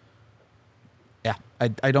neighborhood. Yeah,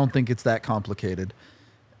 I don't think it's that complicated.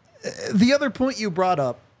 The other point you brought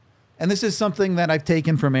up, and this is something that I've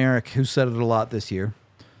taken from Eric, who said it a lot this year,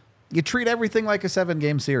 you treat everything like a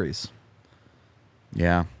 7-game series.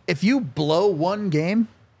 Yeah. If you blow one game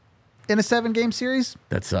in a 7-game series,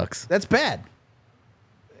 That sucks. that's bad.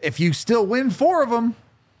 If you still win 4 of them,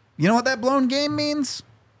 you know what that blown game means?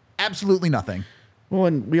 Absolutely nothing. Well,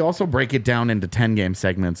 and we also break it down into 10-game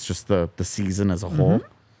segments, just the season as a whole.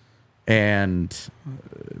 And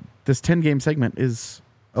this 10-game segment is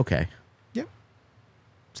okay. Yep.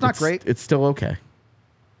 It's not great. It's still okay.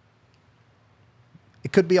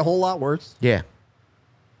 It could be a whole lot worse. Yeah.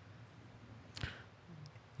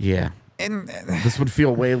 Yeah. And This would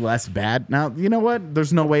feel way less bad. Now, you know what?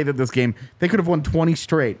 There's no way that this game, they could have won 20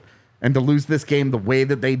 straight. And to lose this game the way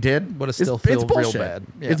that they did, Would have still feel real bullshit. bad.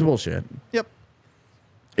 Yeah. It's bullshit. yep.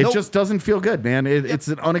 It Nope. just doesn't feel good, man. It's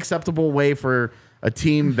an unacceptable way for a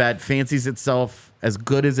team that fancies itself as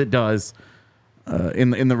good as it does,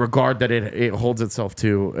 in the regard that it holds itself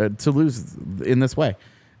to lose in this way.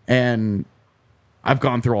 And I've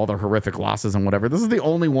gone through all the horrific losses and whatever. This is the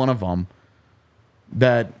only one of them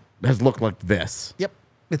that has looked like this. Yep.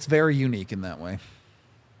 It's very unique in that way.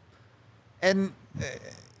 And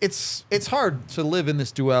it's hard to live in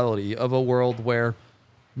this duality of a world where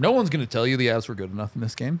no one's going to tell you the Avs were good enough in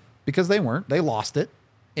this game because they weren't. They lost it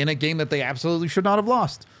in a game that they absolutely should not have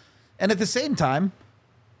lost. And at the same time,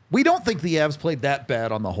 we don't think the Avs played that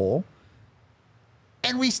bad on the whole.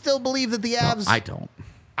 And we still believe that the Avs... I don't.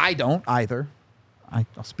 I don't either.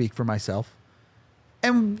 I'll speak for myself.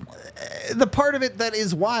 And the part of it that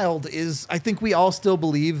is wild is I think we all still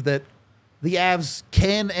believe that the Avs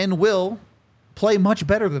can and will play much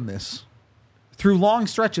better than this through long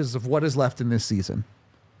stretches of what is left in this season.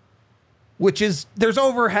 Which is, there's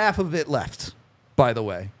over half of it left, by the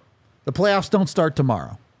way. The playoffs don't start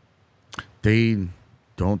tomorrow. They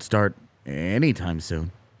don't start anytime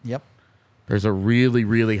soon. Yep. There's a really,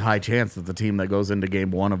 really high chance that the team that goes into game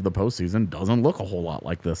one of the postseason doesn't look a whole lot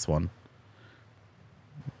like this one.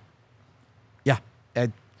 Yeah.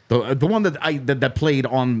 The one that played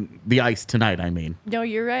on the ice tonight, I mean. No,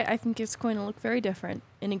 you're right. I think it's going to look very different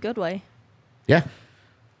in a good way. Yeah.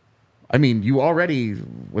 I mean, you already,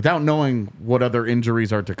 without knowing what other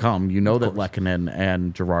injuries are to come, you know that Lehkonen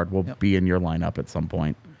and Girard will be in your lineup at some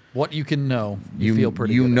point. What you can know, you feel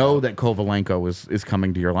pretty good know about. that Kovalenko is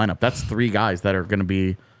coming to your lineup. That's 3 guys that are going to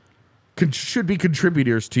be, should be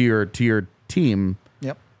contributors to your team.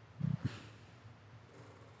 Yep.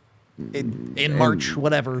 In March,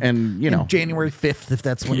 whatever. And, you know. January 5th, if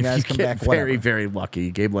that's when you guys come get back. Whatever. very, very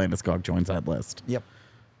lucky, Gabe Landeskog joins that list. Yep.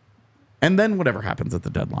 And then whatever happens at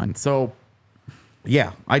the deadline. So,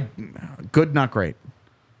 yeah, good, not great.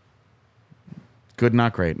 Good,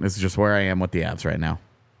 not great. This is just where I am with the Avs right now.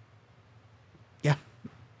 Yeah.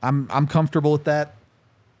 I'm comfortable with that.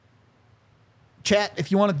 Chat,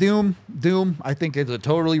 if you want to doom. I think it's a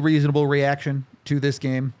totally reasonable reaction to this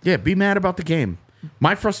game. Yeah, be mad about the game.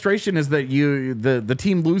 My frustration is that the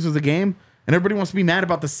team loses a game and everybody wants to be mad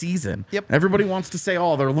about the season. Yep. Everybody wants to say,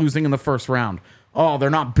 oh, they're losing in the first round. Oh, they're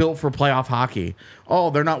not built for playoff hockey. Oh,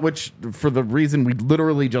 they're not, which for the reason we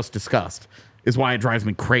literally just discussed is why it drives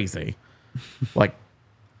me crazy. Like,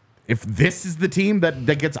 if this is the team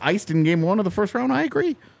that gets iced in game 1 of the first round, I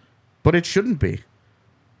agree. But it shouldn't be.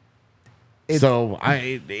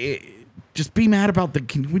 Just be mad about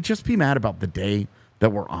can we just be mad about the day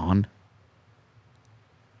that we're on?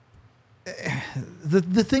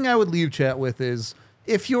 The thing I would leave chat with is,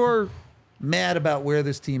 if you're mad about where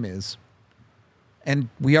this team is, and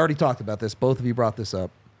we already talked about this, both of you brought this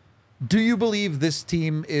up, do you believe this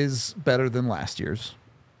team is better than last year's?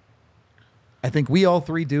 I think we all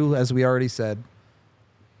three do, as we already said.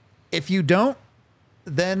 If you don't,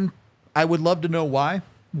 then I would love to know why,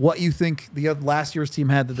 what you think the last year's team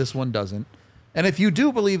had that this one doesn't. And if you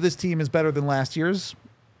do believe this team is better than last year's,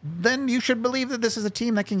 then you should believe that this is a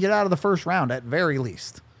team that can get out of the first round at very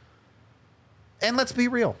least. And let's be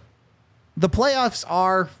real. The playoffs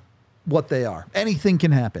are what they are. Anything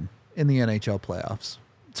can happen in the NHL playoffs.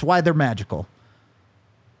 It's why they're magical.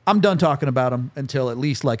 I'm done talking about them until at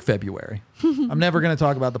least like February. I'm never going to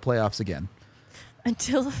talk about the playoffs again.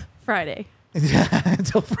 Until Friday. Yeah,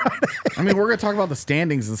 until Friday. I mean, we're going to talk about the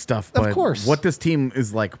standings and stuff, but of course. What this team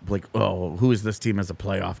is like, who is this team as a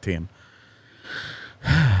playoff team?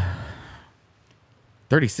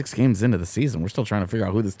 36 games into the season, we're still trying to figure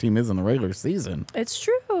out who this team is in the regular season. It's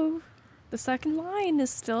true. The second line is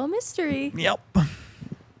still a mystery. Yep.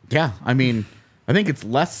 Yeah, I mean, I think it's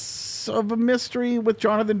less of a mystery with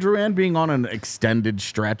Jonathan Drouin being on an extended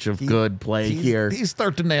stretch of good play here. He's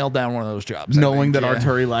starting to nail down one of those jobs. Knowing that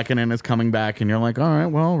Arturi Lehkonen is coming back, and you're like, all right,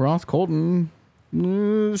 well, Ross Colton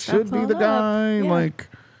should be the guy. Yeah.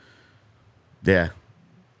 Yeah.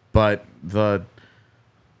 But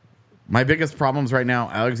my biggest problems right now,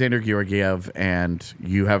 Alexander Georgiev, and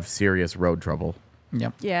you have serious road trouble.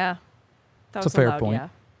 Yep. Yeah. That That's was a fair allowed, point.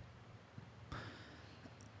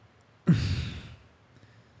 Yeah.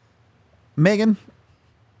 Megan,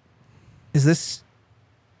 is this,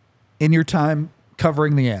 in your time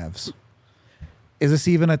covering the Avs, is this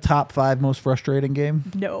even a top 5 most frustrating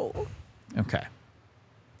game? No. Okay.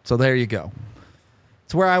 So there you go.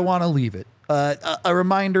 It's where I want to leave it. A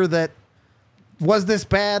reminder that, was this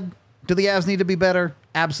bad? Do the Avs need to be better?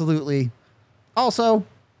 Absolutely. Also,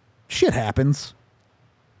 shit happens.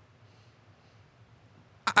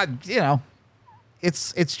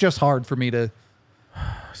 It's just hard for me to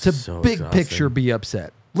So big exhausting. picture be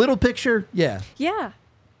upset. Little picture, yeah. Yeah.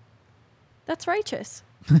 That's righteous.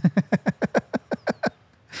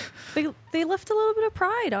 They left a little bit of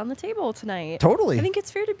pride on the table tonight. Totally. I think it's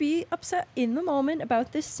fair to be upset in the moment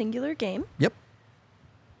about this singular game. Yep.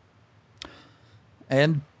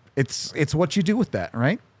 And it's what you do with that,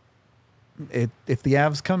 right? If the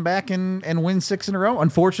Avs come back and win 6 in a row,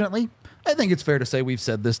 unfortunately, I think it's fair to say we've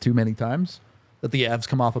said this too many times, that the Avs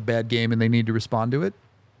come off a bad game and they need to respond to it.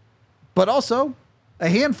 But also, a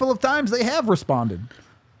handful of times they have responded.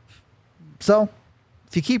 So,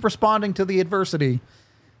 if you keep responding to the adversity,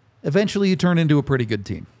 eventually you turn into a pretty good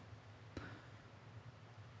team.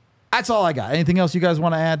 That's all I got. Anything else you guys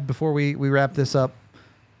want to add before we wrap this up?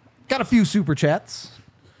 Got a few super chats.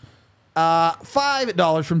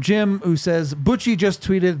 $5 from Jim, who says, Butchie just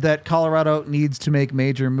tweeted that Colorado needs to make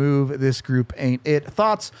major move. This group ain't it.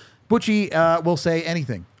 Thoughts? Butchie will say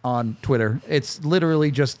anything on Twitter. It's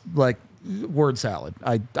literally just like word salad.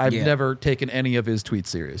 I've never taken any of his tweets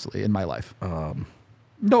seriously in my life.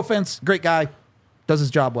 No offense. Great guy. Does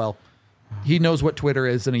his job well. He knows what Twitter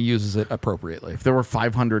is and he uses it appropriately. If there were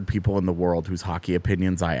 500 people in the world whose hockey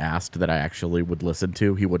opinions I asked that I actually would listen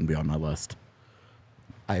to, he wouldn't be on my list.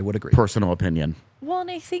 I would agree. Personal opinion. Well, and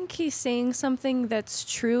I think he's saying something that's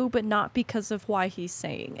true, but not because of why he's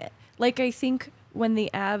saying it. Like, I think when the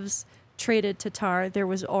Avs traded Tatar, there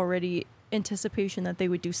was already anticipation that they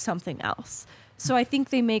would do something else. So I think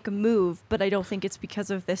they make a move, but I don't think it's because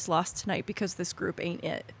of this loss tonight, because this group ain't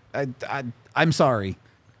it. I'm sorry.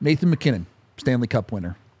 Nathan McKinnon, Stanley Cup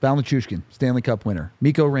winner. Val Nichushkin, Stanley Cup winner.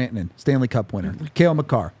 Mikko Rantanen, Stanley Cup winner. Cale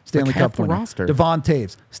Makar, Stanley Cup winner. Roster. Devon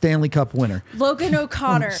Taves, Stanley Cup winner. Logan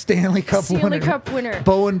O'Connor, Stanley Cup winner.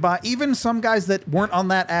 Bowen By, even some guys that weren't on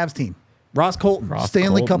that Avs team. Ross Colton,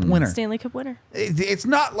 Stanley Cup winner. Stanley Cup winner. It's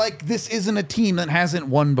not like this isn't a team that hasn't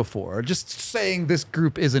won before. Just saying this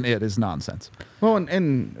group isn't it is nonsense. Well,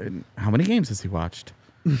 and how many games has he watched?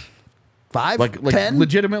 5, like 10?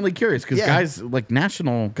 Legitimately curious, because Yeah. guys like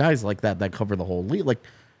national guys like that cover the whole league. Like,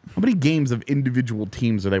 how many games of individual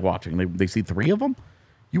teams are they watching? They see 3 of them.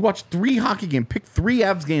 You watch 3 hockey games. Pick 3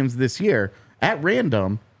 Avs games this year at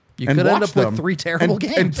random. You and could end watch up with them 3 terrible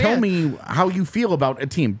games. And tell Yeah. me how you feel about a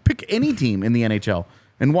team. Pick any team in the NHL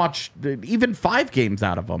and watch even 5 games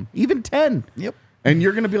out of them, even 10. Yep. And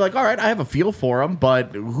you're going to be like, all right, I have a feel for them,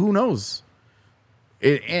 but who knows?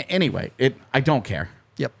 Anyway, I don't care.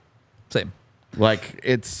 Yep. Same. Like,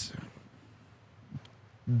 it's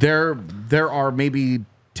there are maybe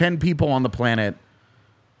 10 people on the planet,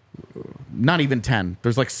 not even 10.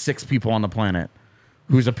 There's like 6 people on the planet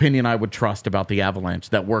whose opinion I would trust about the Avalanche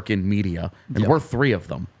that work in media, and we're 3 of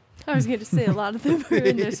them. I was going to say a lot of them are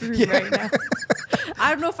in this room right now.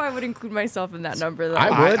 I don't know if I would include myself in that number, though.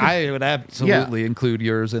 I would absolutely include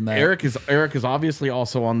yours in that. Eric is obviously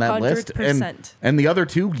also on that 100%. list, and the other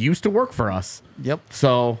 2 used to work for us. Yep.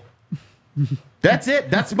 So that's it.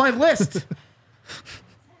 That's my list.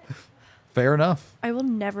 Fair enough. I will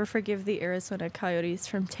never forgive the Arizona Coyotes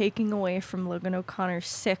from taking away from Logan O'Connor's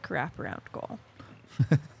sick wraparound goal.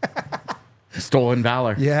 Stolen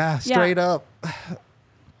valor. Yeah, straight up.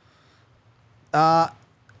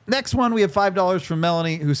 Next one, we have $5 from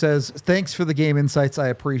Melanie, who says, "Thanks for the game insights. I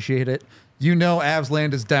appreciate it. You know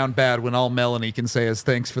Avsland is down bad when all Melanie can say is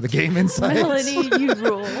thanks for the game insights." Melanie, you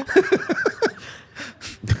rule.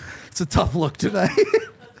 It's a tough look tonight.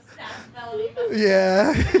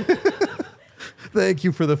 Yeah. Thank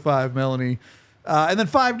you for the 5, Melanie. And then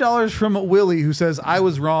 $5 from Willie, who says, "I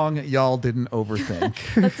was wrong. Y'all didn't overthink."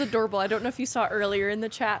 That's adorable. I don't know if you saw earlier in the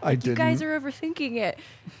chat. Like, you guys are overthinking it.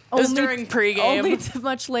 It was during pregame. Only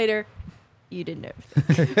much later, you didn't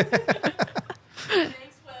overthink.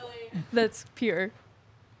 Thanks, Willie. That's pure.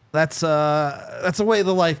 That's the way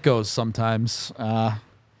the life goes sometimes.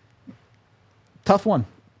 Tough one.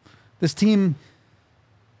 This team,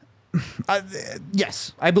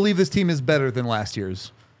 yes, I believe this team is better than last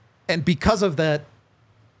year's. And because of that,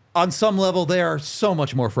 on some level, they are so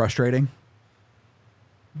much more frustrating.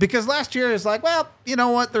 Because last year is like, well, you know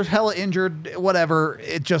what? They're hella injured, whatever.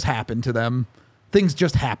 It just happened to them. Things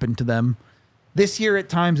just happened to them. This year, at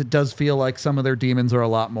times, it does feel like some of their demons are a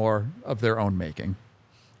lot more of their own making.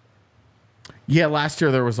 Yeah, last year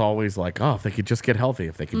there was always like, oh, if they could just get healthy,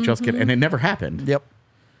 if they could just get, and it never happened. Yep.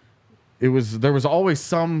 There was always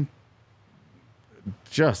some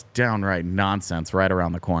just downright nonsense right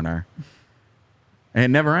around the corner, and it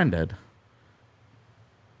never ended.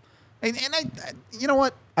 And I, you know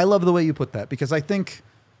what? I love the way you put that, because I think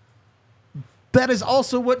that is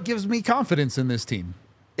also what gives me confidence in this team,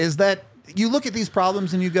 is that you look at these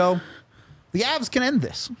problems and you go, the Avs can end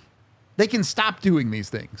this. They can stop doing these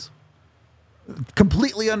things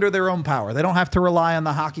completely under their own power. They don't have to rely on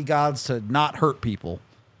the hockey gods to not hurt people.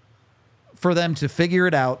 For them to figure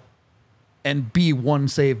it out and be one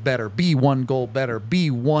save better, be one goal better, be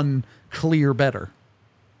one clear better.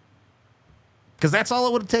 Because that's all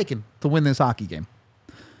it would have taken to win this hockey game.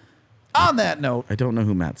 On that note, I don't know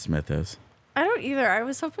who Matt Smith is. I don't either. I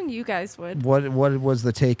was hoping you guys would. what was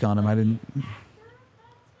the take on him? I didn't.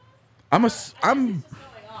 I'm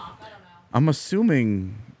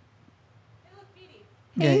assuming.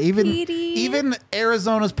 Yeah, Hey, even Petey. even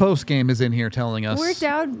Arizona's post game is in here telling us We're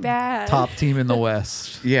down bad. top team in the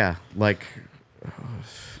West. Yeah, like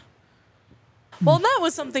Well, that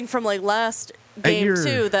was something from like last game your-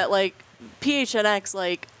 too. That like PHNX,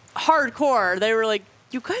 like hardcore, they were like,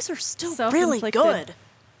 "You guys are still really Self-inflicted. good."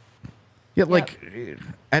 yeah, like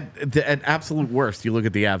at absolute worst, you look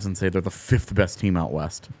at the Avs and say they're the 5th best team out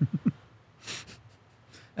west.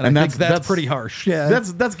 And I think that's pretty harsh. Yeah.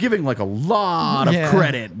 That's giving like a lot of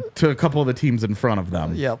credit to a couple of the teams in front of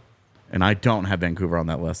them. Yep. And I don't have Vancouver on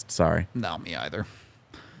that list. Sorry. No, me either.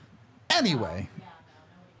 Anyway,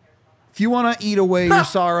 if you want to eat away your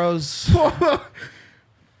sorrows,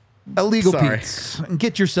 illegal Sorry. Pete's, and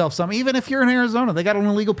get yourself some. Even if you're in Arizona, they got an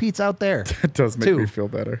illegal Pete's out there. It does make Two. me feel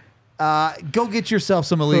better. Go get yourself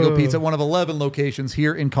some illegal pizza at one of 11 locations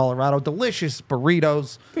here in Colorado. Delicious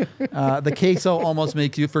burritos. The queso almost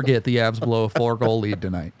makes you forget the Avs blow a 4-goal lead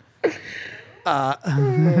tonight.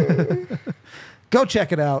 Go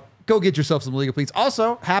check it out. Go get yourself some illegal pizza.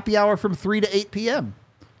 Also, happy hour from 3 to 8 p.m.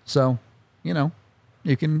 So, you know,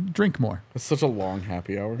 you can drink more. It's such a long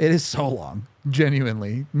happy hour. It is so long,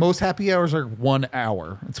 genuinely. Most happy hours are 1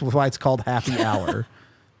 hour. That's why it's called happy hour,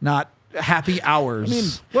 not happy hours. I mean,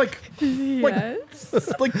 like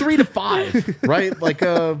Yes. like 3 to 5, right? Like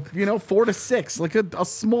 4 to 6, like a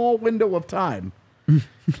small window of time.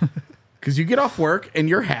 Because you get off work and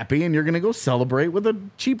you're happy and you're gonna go celebrate with a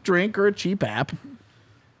cheap drink or a cheap app.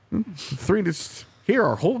 3 to here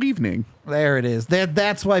our whole evening. There it is.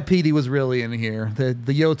 That's why Petey was really in here. The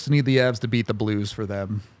Yotes need the Avs to beat the Blues for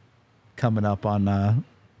them coming up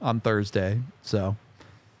on Thursday. So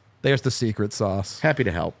there's the secret sauce. Happy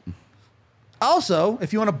to help. Also,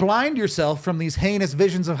 if you want to blind yourself from these heinous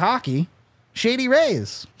visions of hockey, Shady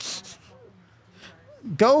Rays.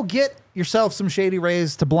 Go get yourself some Shady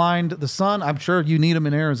Rays to blind the sun. I'm sure you need them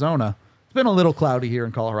in Arizona. It's been a little cloudy here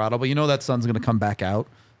in Colorado, but you know that sun's going to come back out.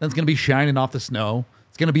 Then it's going to be shining off the snow.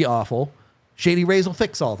 It's going to be awful. Shady Rays will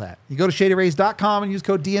fix all that. You go to shadyrays.com and use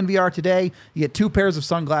code DNVR today. You get 2 pairs of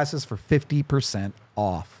sunglasses for 50%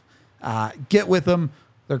 off. Get with them.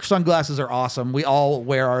 Their sunglasses are awesome. We all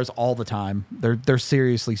wear ours all the time. They're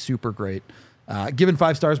seriously super great. Given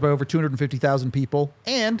 5 stars by over 250,000 people.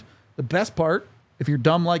 And the best part, if you're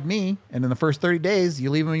dumb like me, and in the first 30 days,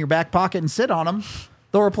 you leave them in your back pocket and sit on them,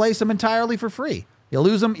 they'll replace them entirely for free. You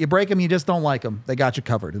lose them, you break them, you just don't like them. They got you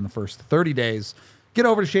covered in the first 30 days. Get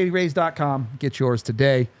over to shadyrays.com. Get yours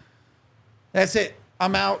today. That's it.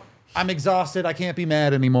 I'm out. I'm exhausted. I can't be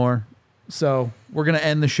mad anymore. So we're going to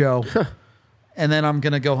end the show. And then I'm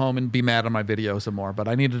going to go home and be mad on my video some more. But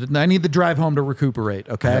I need the drive home to recuperate,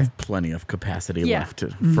 okay? I have plenty of capacity left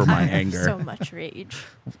for my anger. So much rage.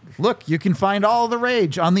 Look, you can find all the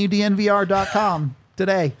rage on the DNVR.com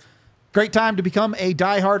today. Great time to become a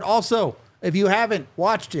diehard. Also, if you haven't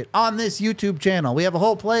watched it on this YouTube channel, we have a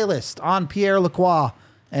whole playlist on Pierre Lacroix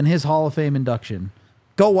and his Hall of Fame induction.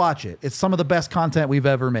 Go watch it. It's some of the best content we've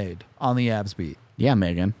ever made on the Avs Beat. Yeah,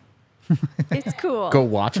 Megan. It's cool. Go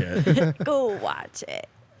watch it. Go watch it.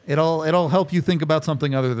 It'll help you think about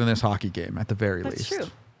something other than this hockey game at the very least. That's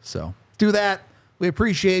true. So do that. We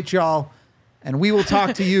appreciate y'all, and we will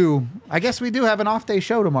talk to you. I guess we do have an off day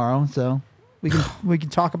show tomorrow, so we can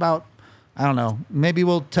talk about. I don't know. Maybe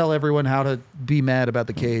we'll tell everyone how to be mad about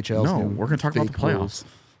the KHL's No, new we're going to talk about the fake playoffs. rules.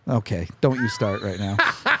 Okay, don't you start right now.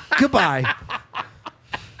 Goodbye.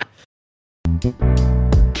 We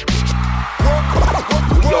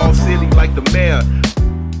all silly like the mayor.